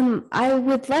 I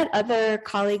would let other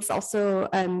colleagues also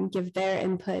give their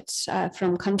input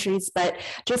from countries, but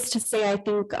just to say, I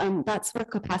think that's where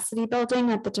capacity building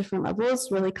at the different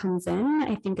levels really comes in.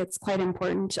 I think it's quite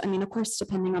important. I mean, of course,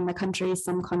 depending on the country,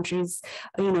 some countries,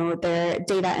 their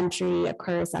data entry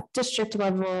occurs at district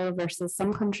level versus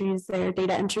some countries, their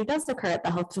data entry does occur at the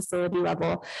health facility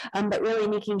level, but really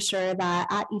making sure that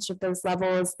at each of those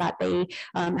levels that they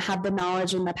have the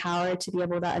knowledge and the power to be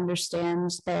able to understand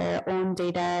their own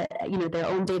data, their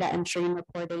own data entry and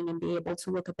reporting, and be able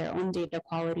to look at their own data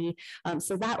quality.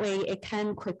 So that way it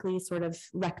can quickly sort of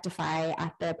rectify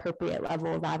at the appropriate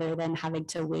level, rather than having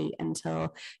to wait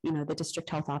until, the district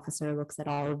health officer looks at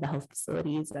all of the health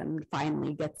facilities and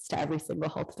finally gets to every single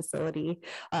health facility.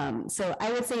 So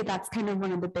I would say that's kind of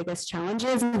one of the biggest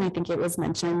challenges. And I think it was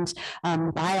mentioned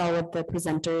by all of the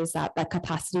presenters that the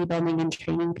capacity building and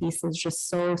training piece is just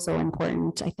so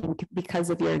important. I think because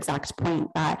of your exact point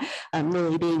that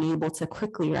really being able to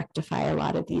quickly rectify a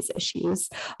lot of these issues.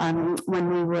 When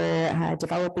we were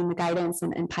developing the guidance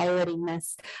and piloting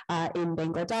this in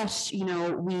Bangladesh,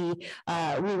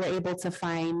 we were able to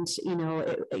find,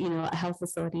 a health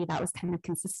facility that was kind of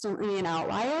consistently an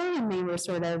outlier, and they were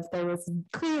there was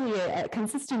clearly a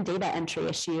consistent data entry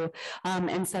issue.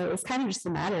 And so it was kind of just a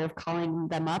matter of calling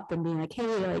them up and being like,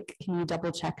 hey, can you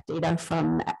double check data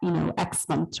from, X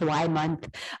month to Y month?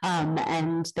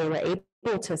 And they were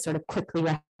able to sort of quickly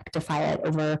rectify it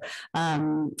over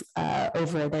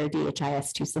their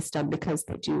DHIS2 system, because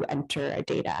they do enter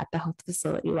data at the health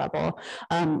facility level.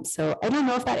 So I don't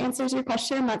know if that answers your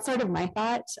question. That's sort of my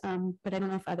thought, but I don't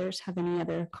know if others have any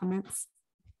other comments.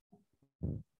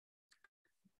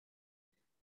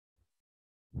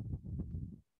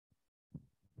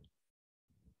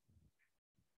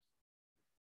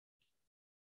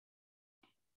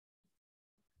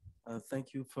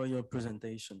 Thank you for your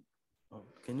presentation.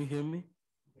 Can you hear me?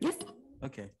 Yes.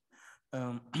 Okay.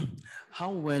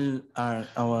 How well are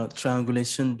our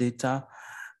triangulation data,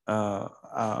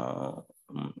 I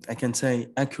can say,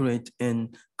 accurate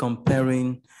in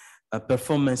comparing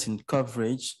performance in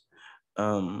coverage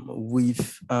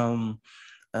with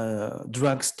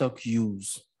drug stock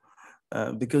use?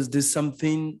 Because there's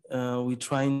something we're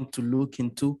trying to look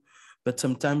into, but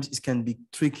sometimes it can be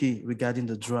tricky regarding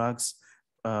the drugs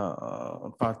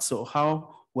part. So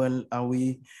how well are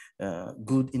we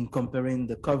good in comparing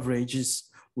the coverages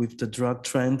with the drug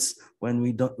trends when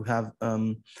we don't have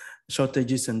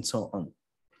shortages and so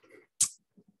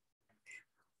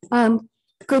on?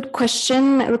 Good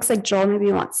question. It looks like Joel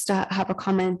maybe wants to have a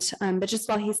comment, but just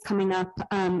while he's coming up,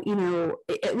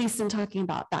 at least in talking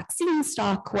about vaccine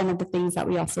stock, one of the things that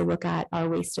we also look at are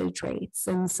wastage rates.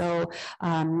 And so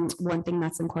one thing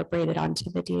that's incorporated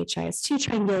onto the DHIS2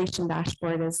 triangulation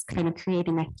dashboard is kind of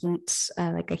creating a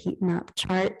heat map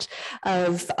chart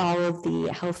of all of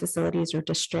the health facilities or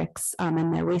districts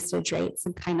and their wastage rates,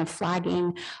 and kind of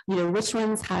flagging, which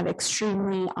ones have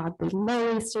extremely oddly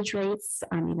low wastage rates,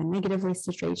 even negative wastage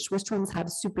wastage rates, which ones have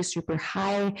super, super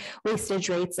high wastage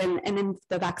rates. And in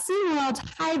the vaccine world,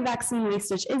 high vaccine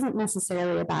wastage isn't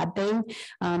necessarily a bad thing.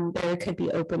 There could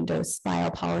be open dose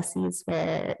vial policies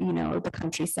where, you know, the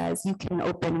country says you can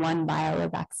open one vial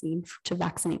of vaccine to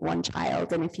vaccinate one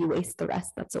child, and if you waste the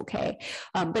rest, that's okay.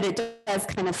 But it does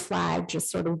kind of flag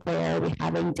just sort of where we're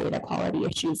having data quality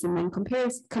issues, and then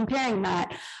comparing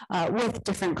that with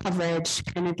different coverage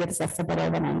kind of gives us a bit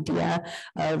of an idea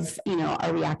of, you know,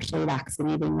 are we actually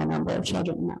vaccinating the number of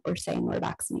children that we're saying we're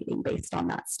vaccinating based on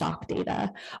that stock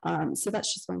data. So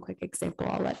that's just one quick example.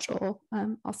 I'll let Joel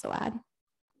also add.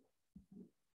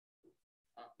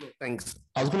 Thanks.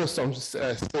 I was going to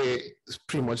say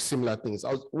pretty much similar things.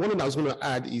 One thing I was going to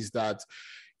add is that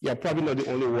you're probably not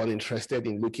the only one interested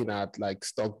in looking at like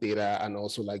stock data and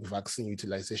also like vaccine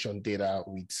utilization data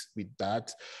with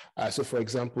that. So for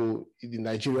example, in the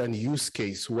Nigerian use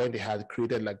case, when they had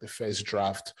created like the first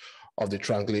draft of the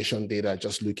triangulation data,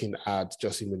 just looking at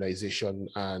just immunization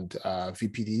and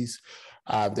VPDs,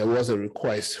 there was a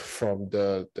request from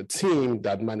the team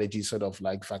that manages sort of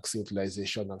like vaccine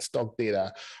utilization and stock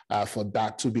data for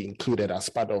that to be included as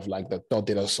part of like the third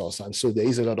data source. And so there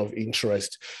is a lot of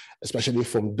interest, especially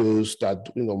from those that,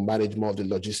 you know, manage more of the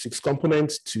logistics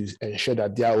components to ensure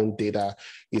that their own data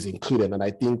is included. And I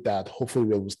think that hopefully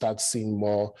we will start seeing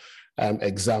more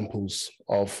examples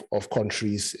of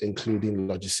countries including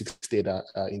logistics data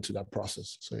into that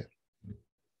process. So yeah.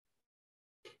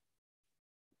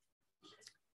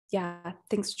 Yeah,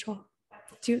 thanks, Joel.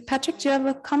 Patrick, do you have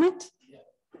a comment?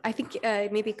 I think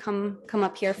maybe come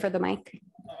up here for the mic.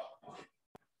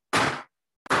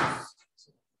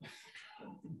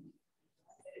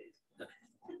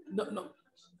 No.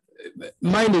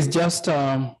 Mine is just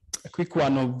a quick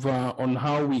one of on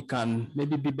how we can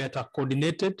maybe be better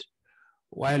coordinated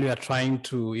while we are trying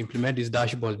to implement these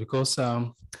dashboards, because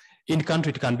in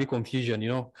country it can be confusion, you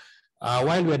know.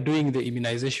 While we are doing the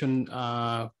immunization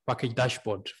package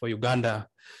dashboard for Uganda,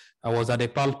 I was at a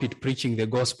pulpit preaching the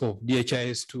gospel of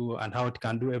DHIS2 and how it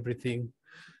can do everything.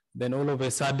 Then all of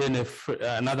a sudden, if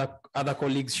other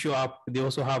colleagues show up, they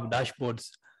also have dashboards.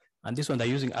 And this one they're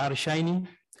using R-Shiny.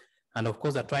 And of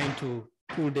course, they're trying to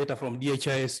pull data from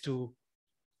DHIS2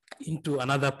 into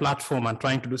another platform and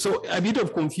trying to do. So a bit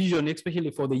of confusion,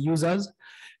 especially for the users.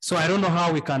 So I don't know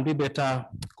how we can be better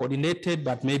coordinated,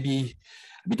 but maybe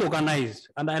a bit organized.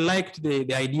 And I liked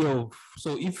the idea of,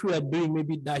 so if we are doing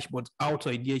maybe dashboards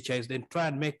outside DHIS, then try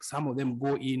and make some of them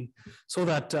go in so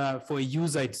that for a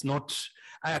user, it's not,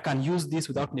 I can use this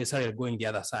without necessarily going the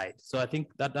other side. So I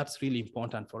think that that's really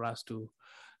important for us to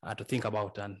think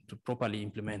about and to properly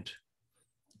implement.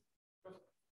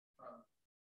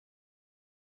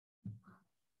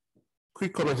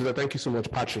 Quick comment to that. Thank you so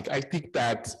much, Patrick. I think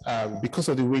that because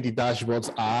of the way the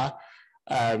dashboards are,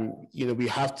 you know, we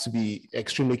have to be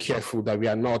extremely careful that we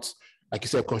are not, like you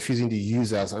said, confusing the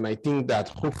users. And I think that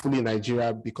hopefully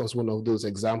Nigeria becomes one of those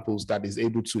examples that is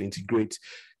able to integrate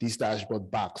this dashboard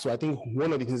back. So I think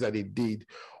one of the things that they did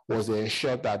was they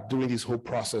ensured that during this whole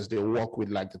process, they work with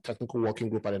like the technical working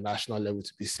group at the national level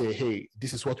to be say, hey,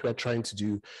 this is what we're trying to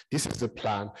do. This is the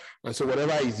plan. And so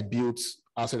whatever is built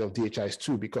outside of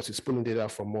DHIS2, because it's pulling data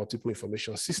from multiple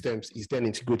information systems, is then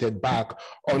integrated back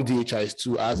on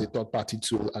DHIS2 as a third-party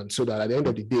tool, and so that at the end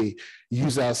of the day,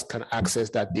 users can access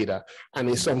that data. And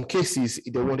in some cases,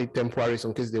 they want it temporary, in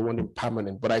some cases, they want it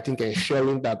permanent. But I think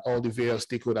ensuring that all the various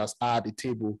stakeholders are at the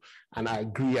table and I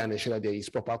agree and ensure that there is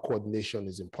proper coordination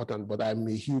is important. But I'm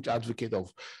a huge advocate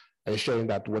of ensuring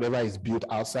that whatever is built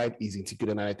outside is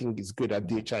integrated. And I think it's good that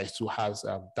DHIS2 has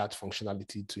that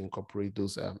functionality to incorporate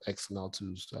those external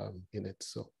tools in it.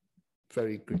 So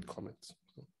very good comments.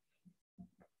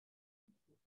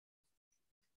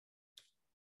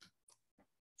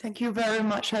 Thank you very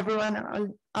much,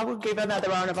 everyone. I will give another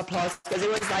round of applause because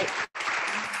it was like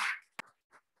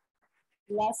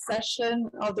last session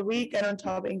of the week and on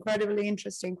top, incredibly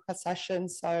interesting session.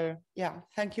 So yeah,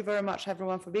 thank you very much,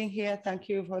 everyone, for being here. Thank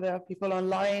you for the people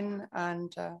online, and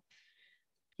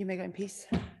you may go in peace.